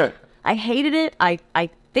 I hated it. I hated it. I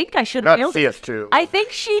think I should have Not failed. CS2. I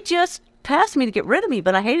think she just passed me to get rid of me,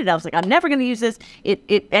 but I hated it. I was like, I'm never going to use this.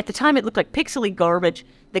 It at the time, it looked like pixely garbage.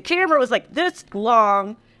 The camera was like this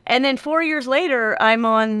long. And then 4 years later, I'm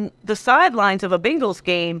on the sidelines of a Bengals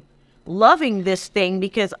game loving this thing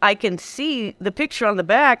because I can see the picture on the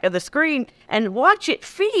back of the screen and watch it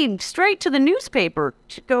feed straight to the newspaper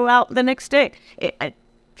to go out the next day. I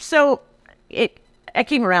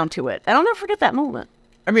came around to it. And I'll never forget that moment.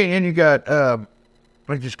 I mean, and you got,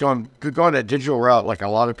 like just going that digital route, like a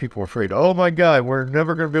lot of people are afraid, oh my God, we're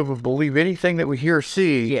never going to be able to believe anything that we hear or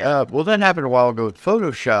see. Yeah. Well, that happened a while ago with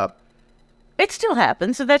Photoshop. It still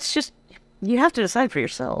happens. So that's just, you have to decide for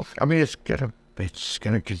yourself. I mean, it's gonna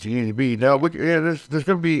continue to be. Now, there's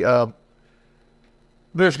gonna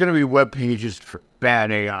be web pages for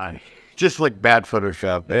bad AI, just like bad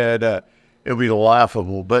Photoshop, and it'll be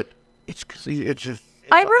laughable. But it's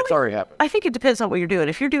already happened. I think it depends on what you're doing.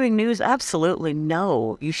 If you're doing news, absolutely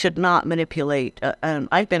no, you should not manipulate.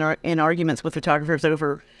 I've been in arguments with photographers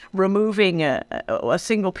over removing a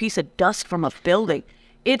single piece of dust from a building.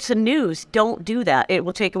 It's a news. Don't do that. It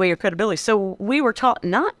will take away your credibility. So we were taught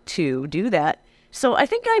not to do that. So I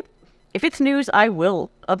think if it's news, I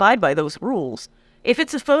will abide by those rules. If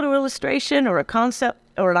it's a photo illustration or a concept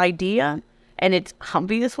or an idea, and it's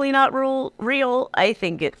obviously not real, I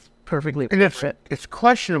think it's perfectly appropriate. And it's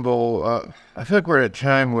questionable. I feel like we're at a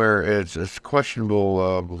time where it's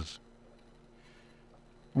questionable.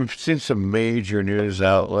 We've seen some major news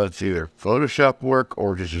outlets either Photoshop work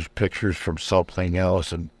or just pictures from something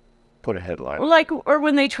else and put a headline. Or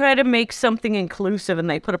when they try to make something inclusive and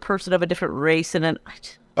they put a person of a different race in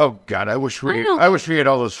it. Oh God, I wish we had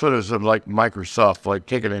all those photos of like Microsoft, like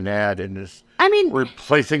taking an ad and just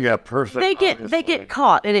replacing that person. They get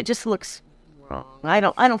caught and it just looks wrong. I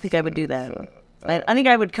don't think I would do that. I think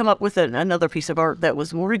I would come up with another piece of art that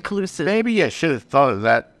was more inclusive. Maybe I should have thought of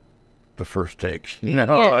that the first take.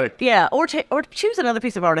 Or choose another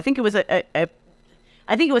piece of art. I think it was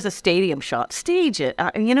a stadium shot. Stage it.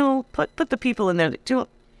 Put the people in there.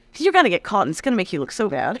 You're gonna get caught, and it's gonna make you look so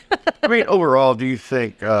bad. I mean, overall, do you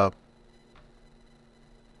think? I'm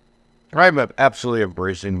absolutely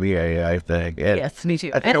embracing the AI thing. And yes, me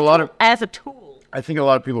too. I think as a tool. I think a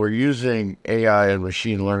lot of people are using AI and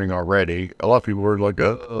machine learning already. A lot of people are like,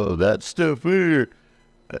 "Oh, that stuff." They're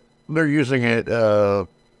using it.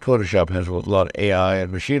 Photoshop has a lot of AI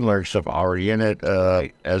and machine learning stuff already in it,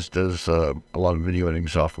 as does a lot of video editing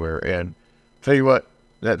software. And tell you what,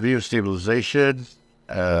 that video stabilization,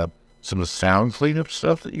 some of the sound cleanup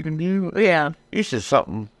stuff that you can do. Yeah. It's just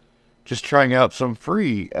something, just trying out some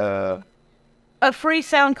free. A free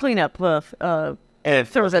sound cleanup.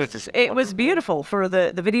 It was beautiful.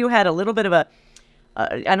 The video had a little bit of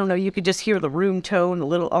I don't know, you could just hear the room tone a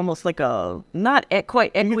little, almost like a, not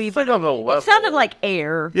quite echoey, but on the level. it sounded like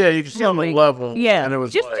air. Yeah, you can see on the level. Yeah, and it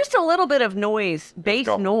was just a little bit of noise, bass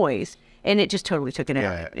gone. noise, and it just totally took it out.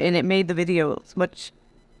 Yeah. And it made the video much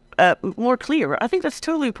more clear. I think that's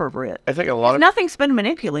totally appropriate. I think a lot of Nothing's been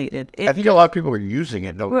manipulated. I think a lot of people are using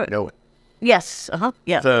it. Don't know it. Yes,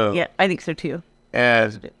 yeah, So- yeah, I think so too.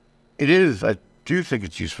 And it is. I do think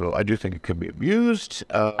it's useful. I do think it could be abused.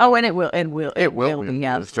 Oh, and it will It will be.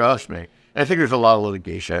 yeah. Trust me. I think there's a lot of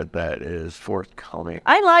litigation that is forthcoming.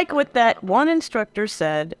 I like what that one instructor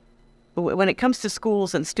said when it comes to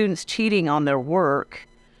schools and students cheating on their work.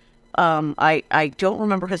 I don't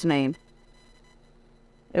remember his name.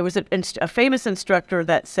 It was a famous instructor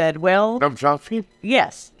that said, well, Chomsky?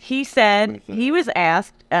 yes, he said, he was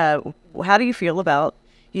asked, how do you feel about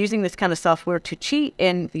using this kind of software to cheat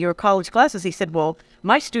in your college classes? He said, well,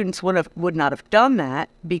 my students would not have done that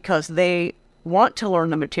because they want to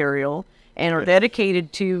learn the material and are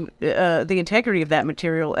dedicated to the integrity of that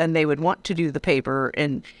material, and they would want to do the paper.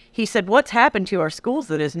 And he said, what's happened to our schools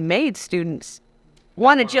that has made students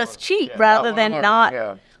want to just cheat rather than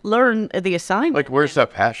not learn the assignment? Like, where's that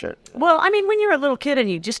passion? Well, I mean, when you're a little kid and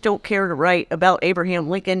you just don't care to write about Abraham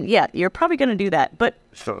Lincoln, yeah, you're probably going to do that. But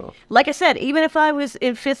So, like I said, even if I was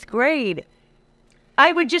in 5th grade,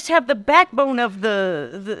 I would just have the backbone of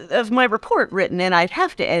of my report written, and I'd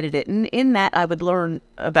have to edit it. And in that, I would learn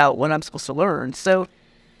about what I'm supposed to learn. So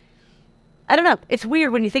I don't know. It's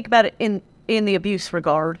weird when you think about it in the abuse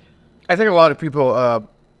regard. I think a lot of people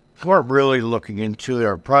who aren't really looking into it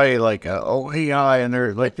are probably like, AI, and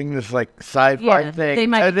they're like thinking this like sci-fi Yeah, thing. they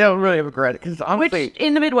might- And they don't really have a credit. Because honestly, Which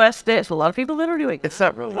in the Midwest, there's a lot of people that are doing. it's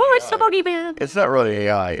not really. Oh, it's AI. the boogeyman. It's not really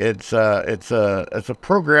AI. It's a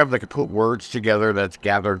program that can put words together that's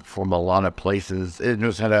gathered from a lot of places. It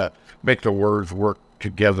knows how to make the words work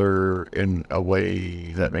together in a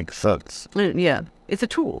way that makes sense. Yeah, it's a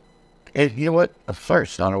tool. And you know what? I'm sorry,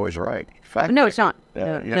 it's not always right. Fact No, check it's not.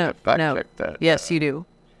 that. You No, have to fact no. check that. Yes, you do.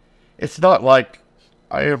 It's not like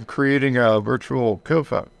I am creating a virtual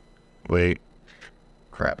co-founder. Wait.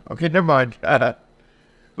 Crap. Okay, never mind. But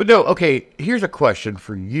no, okay, here's a question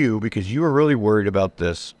for you, because you were really worried about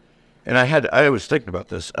this. And I was thinking about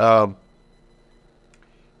this.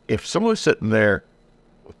 If someone was sitting there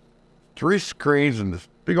with 3 screens and this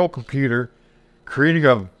big old computer creating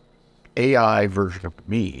a AI version of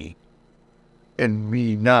me, and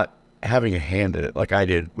me not having a hand in it like I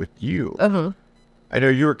did with you. Uh-huh. I know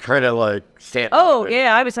you were kind of like standing. Oh,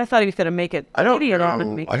 yeah, I thought he was going to make it. I don't idiot know. out of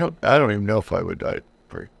me. I don't even know if I would. I'd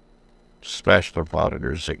probably smash their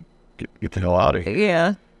monitors and get the hell out of here.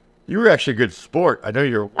 Yeah. You were actually a good sport. I know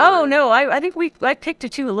you're. Oh, no, I think I picked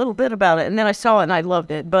at you a little bit about it, and then I saw it and I loved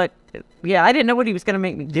it. But, yeah, I didn't know what he was going to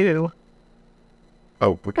make me do.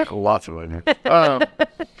 Oh, we got lots of it.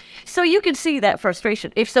 So you can see that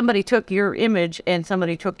frustration. If somebody took your image and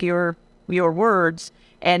somebody took your words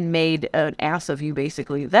and made an ass of you,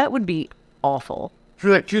 basically, that would be awful.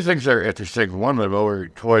 Two things that are interesting. One that I've already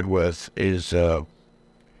toyed with is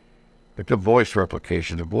like the voice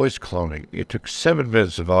replication, the voice cloning. It took 7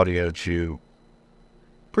 minutes of audio to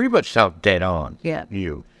pretty much sound dead on. Yeah.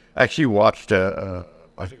 You actually watched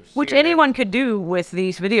I think it was Which CNN. anyone could do with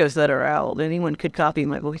these videos that are out. Anyone could copy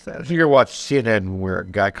my voice. I think I watched CNN where a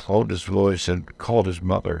guy cloned his voice and called his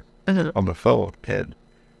mother on the phone, and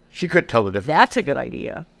she couldn't tell the difference. That's a good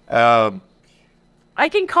idea. Um, I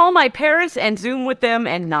can call my parents and Zoom with them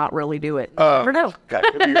and not really do it. Never know. Got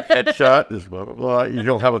your headshot is blah blah blah. You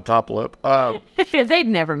don't have a top lip. They'd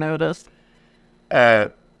never notice.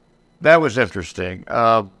 That was interesting.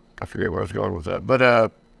 I forget where I was going with that,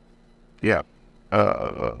 but yeah,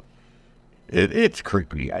 it's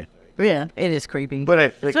creepy. I think, Yeah, it is creepy. but I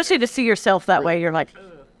think Especially to see yourself that way, you're like,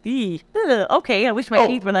 "Eee, okay, I wish my Oh.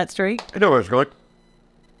 teeth were that straight." I know where I was going.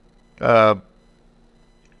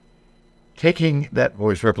 Taking that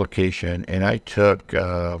voice replication, and I took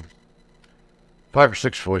 5 or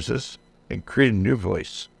 6 voices and created a new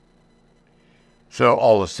voice. So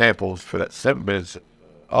all the samples for that 7 minutes of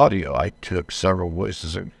audio, I took several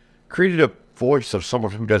voices and created a voice of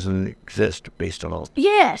someone who doesn't exist based on all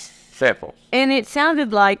Yes, samples. and it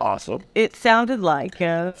sounded like Awesome. it sounded like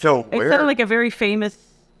So it where sounded like a very famous.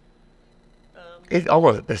 it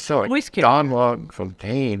sounds like Voice killer. Don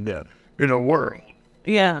LaFontaine in a world.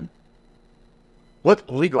 Yeah, What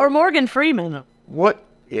legal? or Morgan Freeman What?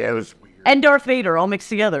 Yeah, it was weird. and Darth Vader all mixed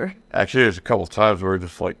together. Actually, there's a couple times where it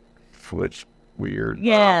just like switched weird.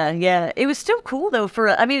 Yeah, yeah. It was still cool though.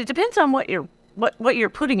 I mean, it depends on what you're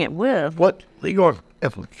putting it with. What legal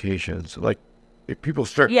implications? Like, if people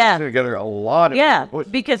start Yeah. putting together a lot of Yeah, voice-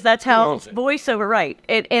 because that's how owns it? voiceover, right?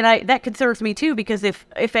 And that concerns me too, because if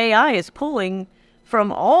AI is pulling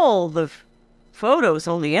from all the photos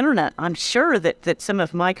on the internet, I'm sure that some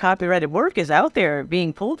of my copyrighted work is out there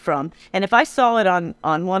being pulled from. And if I saw it on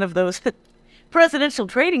one of those presidential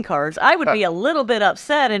trading cards, I would be a little bit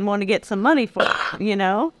upset and want to get some money for it, you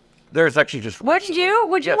know? There's actually just Would you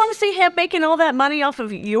Yes. want to see him making all that money off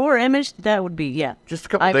of your image? That would be, yeah. Just a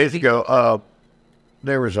couple days ago,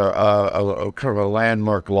 there was a kind of a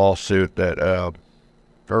landmark lawsuit that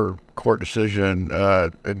or court decision,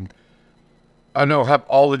 and I don't have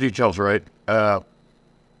all the details right.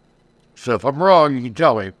 So if I'm wrong, you can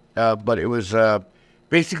tell me. But it was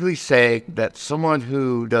basically saying that someone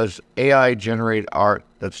who does AI generated art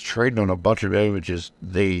that's trained on a bunch of images,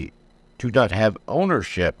 they do not have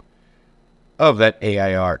ownership of that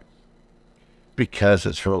AI art because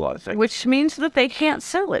it's from a lot of things. Which means that they can't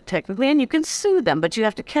sell it technically, and you can sue them, but you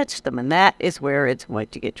have to catch them, and that is where it's going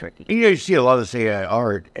to get tricky. You know, you see a lot of this AI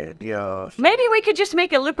art, and Maybe we could just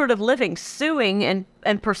make a lucrative living suing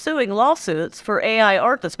and pursuing lawsuits for AI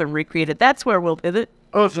art that's been recreated. That's where we'll pivot.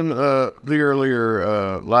 oh, it's in the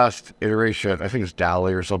earlier last iteration. I think it's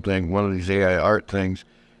DALL-E or something. One of these AI art things.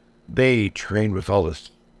 They trained with all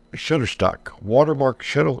this Shutterstock, watermark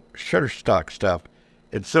Shutterstock stuff,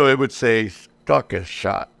 and so it would say "stuck as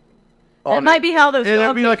shot." That might be how those. And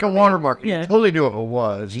it'd be like a watermark. Yeah. You totally knew what it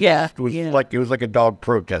was. Yeah, It was yeah. like a dog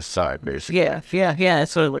protest sign, basically. Yeah.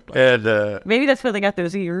 That's what it looked like. And Maybe that's where they got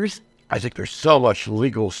those ears. I think there's so much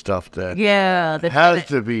legal stuff that Yeah, has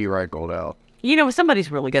to be wrangled out. you know,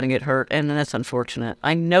 somebody's really going to get hurt, and that's unfortunate.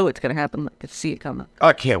 I know it's going to happen. I can see it coming.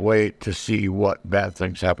 I can't wait to see what bad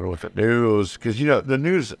things happen with the news, because the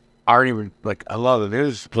news aren't even like a lot of the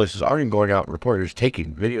news places aren't even going out and reporters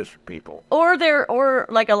taking videos from people. Or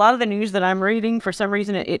like a lot of the news that I'm reading, for some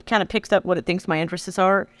reason, it kind of picks up what it thinks my interests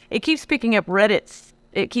are. It keeps picking up Reddit's.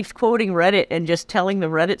 It keeps quoting Reddit and just telling the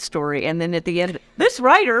Reddit story. And then at the end, this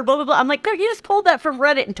writer, blah, blah, blah. I'm like, no, you just pulled that from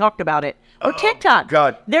Reddit and talked about it. Or TikTok.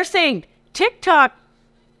 God. They're saying TikTok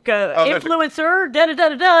influencer,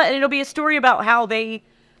 da-da-da-da-da. And it'll be a story about how they,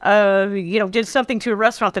 did something to a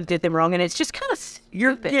restaurant that did them wrong. And it's just kind of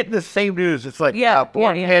You're getting the same news. It's like Yeah,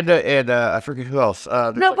 Born yeah. Panda and I forget who else.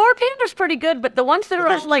 No, Bored Panda's pretty good, but the ones that are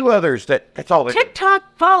there's on, like, two others that's all they do.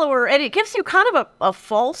 TikTok follower, and it gives you kind of a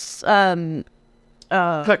false,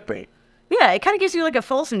 Clickbait. yeah, it kind of gives you like a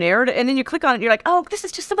false narrative, and then you click on it, and you're like, oh, this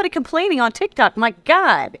is just somebody complaining on TikTok. My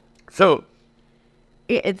God. So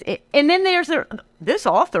And then there's this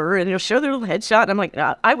author, and they'll show their little headshot, and I'm like,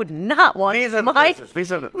 I would not want these are the my places.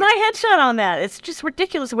 These are the headshot on that. It's just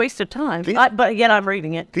ridiculous waste of time. But yet I'm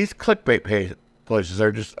reading it. these clickbait places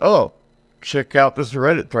are just check out this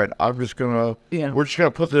Reddit thread. We're just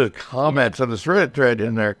gonna put the comments on this Reddit thread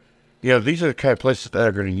in there. These are the kind of places that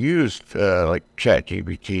are going to use like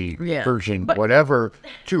ChatGPT version, but- whatever,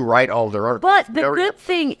 to write all their articles. But the good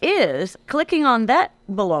thing is, clicking on that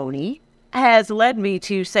baloney has led me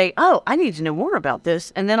to say, oh, I need to know more about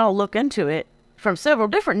this. And then I'll look into it from several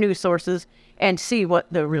different news sources and see what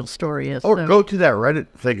the real story is. Or So- go to that Reddit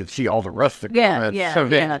thing and see all the rest of the comments.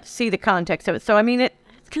 yeah, see the context of it. So, I mean, it's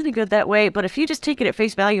kind of good that way. But if you just take it at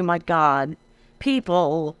face value, my God,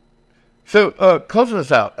 people So, closing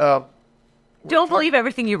this out, don't believe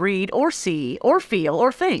everything you read or see or feel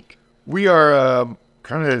or think. we are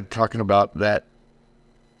kind of talking about that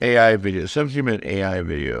AI video, 17-minute AI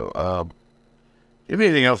video. You have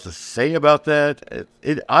anything else to say about that?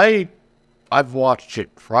 I've watched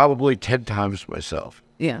it probably 10 times myself.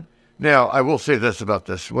 Yeah. Now, I will say this about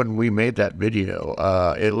this. When we made that video,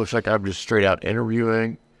 it looks like I'm just straight out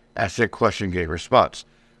interviewing, asking a question, getting a response.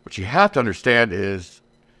 What you have to understand is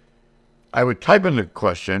I would type in the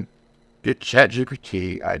question, get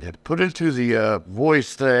ChatGPT, I'd have to put it into the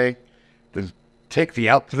voice thing, then take the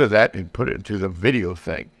output of that and put it into the video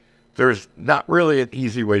thing. There's not really an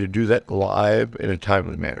easy way to do that live in a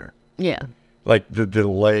timely manner. Yeah. Like the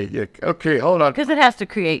delay. Okay, hold on. Because it has to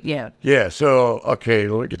create, Yeah, so, okay,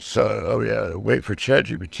 look, it's, wait for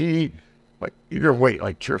ChatGPT. Like, you're going to wait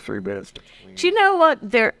like 2 or 3 minutes. Do you know what?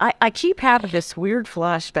 I keep having this weird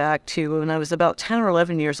flashback to when I was about 10 or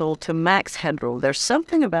 11 years old to Max Headroom. There's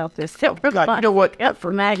something about this that God, you know what? Yeah,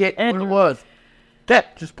 for Max What it Headroom. was.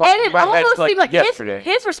 That just popped And in it my head almost seemed like yesterday.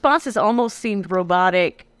 his responses almost seemed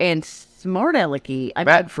robotic and smart alecky.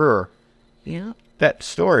 Matt Furr. Yeah. That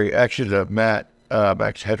story, actually, the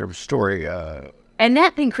Max Headroom story, And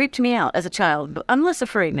that thing creeped me out as a child, but I'm less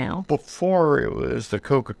afraid now. before it was the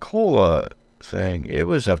Coca-Cola thing, it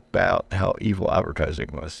was about how evil advertising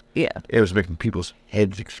was. Yeah. It was making people's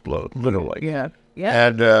heads explode, literally. Yeah. Yeah.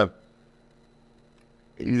 And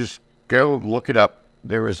you just go look it up.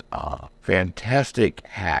 There was a fantastic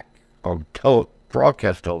hack on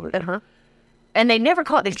broadcast television. Uh-huh. And they never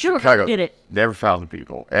caught. They sure Chicago did it. never found the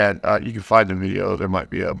people. And you can find the video. There might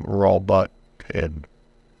be a raw butt in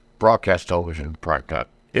broadcast television prime time.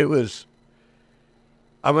 It was.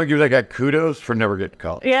 I'm gonna give that guy kudos for never getting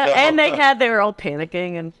caught. Yeah, and they were all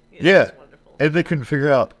panicking and Yeah, and they couldn't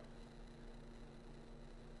figure out.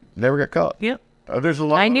 Never got caught. Yep. There's a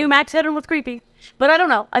lot. I knew Max Headroom was creepy, but I don't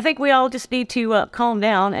know. I think we all just need to calm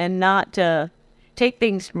down and not take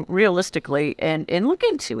things realistically and look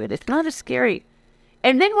into it. It's not as scary.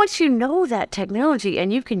 And then once you know that technology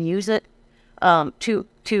and you can use it to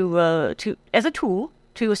as a tool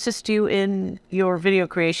to assist you in your video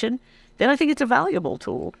creation, then I think it's a valuable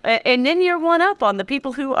tool. And then you're one up on the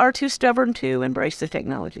people who are too stubborn to embrace the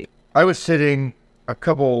technology. I was sitting a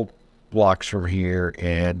couple blocks from here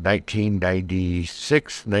in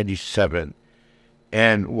 1996, 97.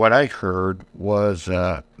 And what I heard was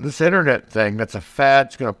this internet thing, that's a fad.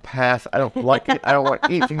 It's going to pass. I don't like it. I don't want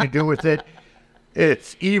anything to do with it.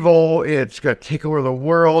 It's evil. It's going to take over the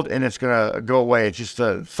world, and it's going to go away. It's just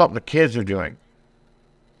something the kids are doing.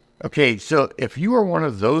 Okay, so if you are one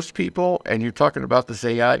of those people and you're talking about this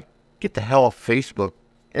AI, get the hell off Facebook.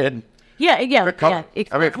 And Yeah. I mean,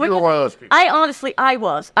 if you were one of those people. I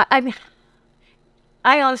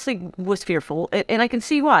honestly was fearful, and I can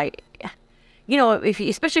see why. You know,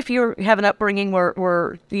 especially if you have an upbringing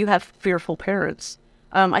where you have fearful parents,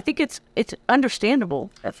 I think it's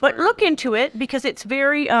understandable. But look into it because it's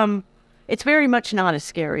very much not as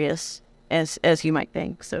scary as you might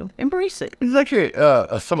think. So embrace it. It's actually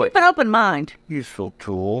somewhat Keep an open mind. useful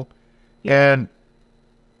tool. And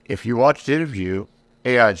if you watch the interview,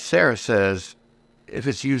 AI Sarah says if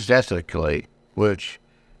it's used ethically, which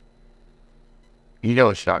you know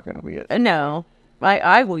it's not going to be it. No,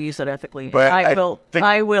 I will use it ethically. But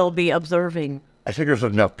I will be observing. I think there's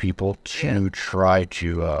enough people to try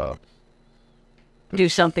to Do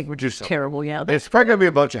something do something. terrible. Yeah. It's probably going to be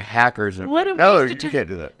a bunch of hackers. What do we no, used to you do? can't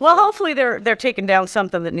do that. Well, hopefully they're taking down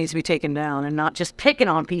something that needs to be taken down and not just picking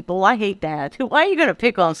on people. I hate that. Why are you going to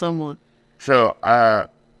pick on someone? So, I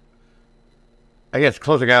guess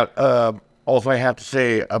closing out, all I have to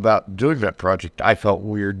say about doing that project, I felt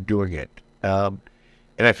weird doing it.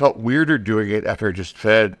 And I felt weirder doing it after I just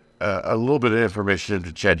fed a little bit of information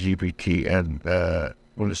into ChatGPT. And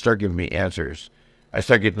when it started giving me answers, I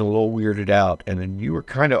started getting a little weirded out. And then you were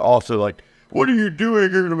kind of also like, what are you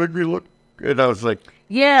doing? You're going to make me look. And I was like,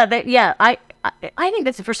 Yeah, I think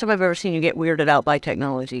that's the first time I've ever seen you get weirded out by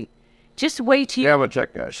technology. Just wait till yeah, I'm a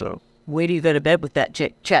tech guy, so. wait till you go to bed with that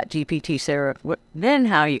Chat GPT, Sarah. Then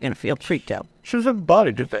how are you going to feel freaked out? She was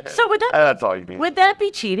embodied. So would that That's all you mean. would that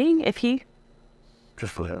be cheating if he?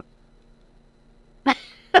 Just for that.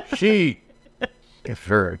 She is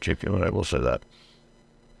very articulate, I will say that.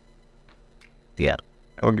 Yeah,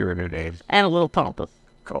 I'll give her a new name. and a little pompous.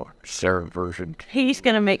 Call her Sarah version. He's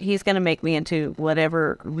gonna make me into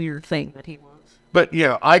whatever weird thing that he wants. But, you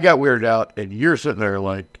know, I got weirded out, and you're sitting there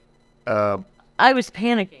like, I was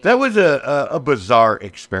panicking. that was a bizarre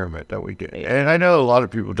experiment that we did. And I know a lot of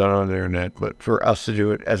people have done it on the internet, but for us to do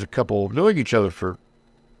it as a couple, knowing each other for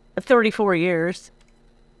 34 years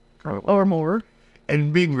or more.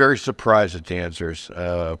 and being very surprised at the answers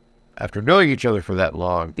after knowing each other for that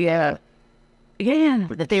long. Yeah. Yeah,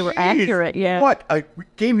 that they were Jeez, accurate. Yeah. What? I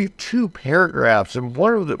gave you 2 paragraphs, and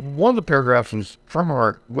one of the paragraphs was from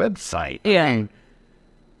our website. Yeah. I mean,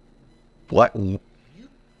 what? You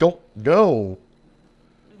don't know.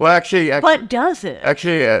 Well, actually, But does it? one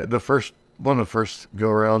of the first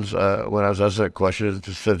go-arounds when I was asked that question, it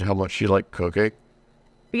just said how much she liked cooking.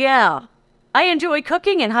 Yeah. I enjoy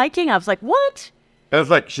cooking and hiking. I was like, what? And it's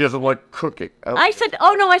like, she doesn't like cooking. I said,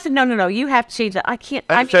 oh, no. I said, no. You have to change that. I can't.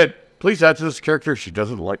 I said, please add to this character, she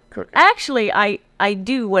doesn't like cooking. Actually, I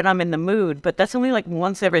do when I'm in the mood, but that's only like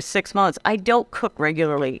once every 6 months. I don't cook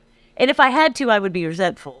regularly. And if I had to, I would be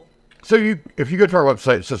resentful. So if you go to our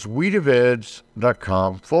website, it says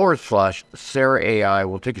weedavids.com/Sarah AI.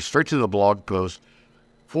 We'll take you straight to the blog post,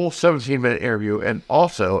 full 17-minute interview. And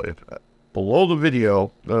also, if below the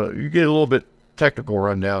video, you get a little bit technical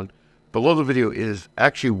rundown. Below the video is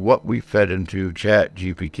actually what we fed into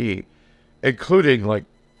ChatGPT, including like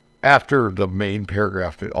after the main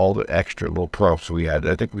paragraph, all the extra little prompts we had.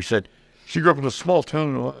 I think we said she grew up in a small town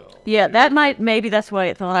in Ohio. Yeah, maybe that's why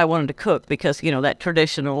it thought I wanted to cook, because, you know, that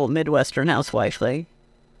traditional Midwestern housewife thing.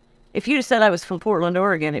 If you'd have said I was from Portland,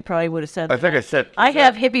 Oregon, it probably would have said, I think I said, I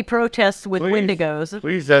have hippie protests with Please. Wendigos.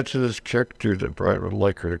 please add to this character that Brian would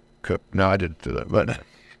like her to cook. No, I didn't do that. But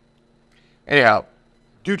anyhow,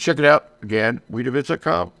 do check it out. Again,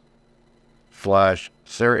 weedavids.com.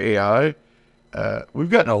 Sarah AI. We've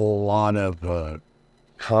gotten a lot of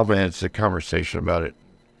comments and conversation about it.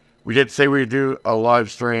 We did say we'd do a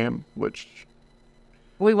live stream, which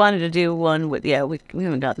We wanted to do one with, we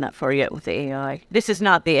haven't gotten that far yet with the AI. This is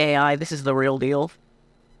not the AI. This is the real deal.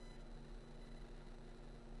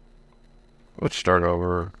 let's start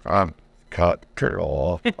over. I'm cut. Turn it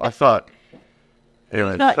all off. I thought.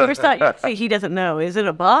 Anyway, He doesn't know. Is it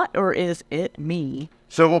a bot or is it me?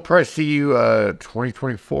 so we'll probably see you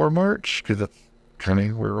 2024 March because that's kind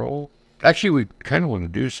of where we're all. Actually, we kind of want to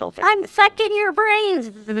do something. I'm sucking your brains.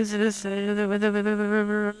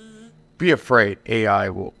 Be afraid.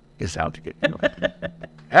 AI is out to get you.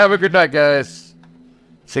 Have a good night, guys.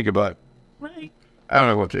 Say goodbye. Bye. I don't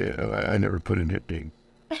know what I never put in it. Ding.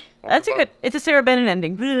 That's a good. It's a Sarah Bennett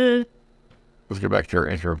ending. Let's go back to our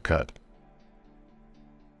interim cut.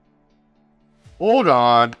 Hold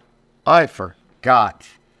on. I forgot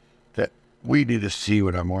that we need to see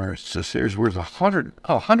what I'm worth. So Sarah's worth 100.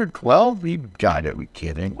 Oh, 112? You gotta be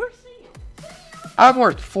kidding. I'm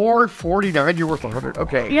worth 449. You're worth 100.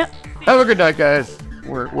 Okay. Yep. Have a good night, guys.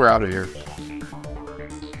 We're out of here.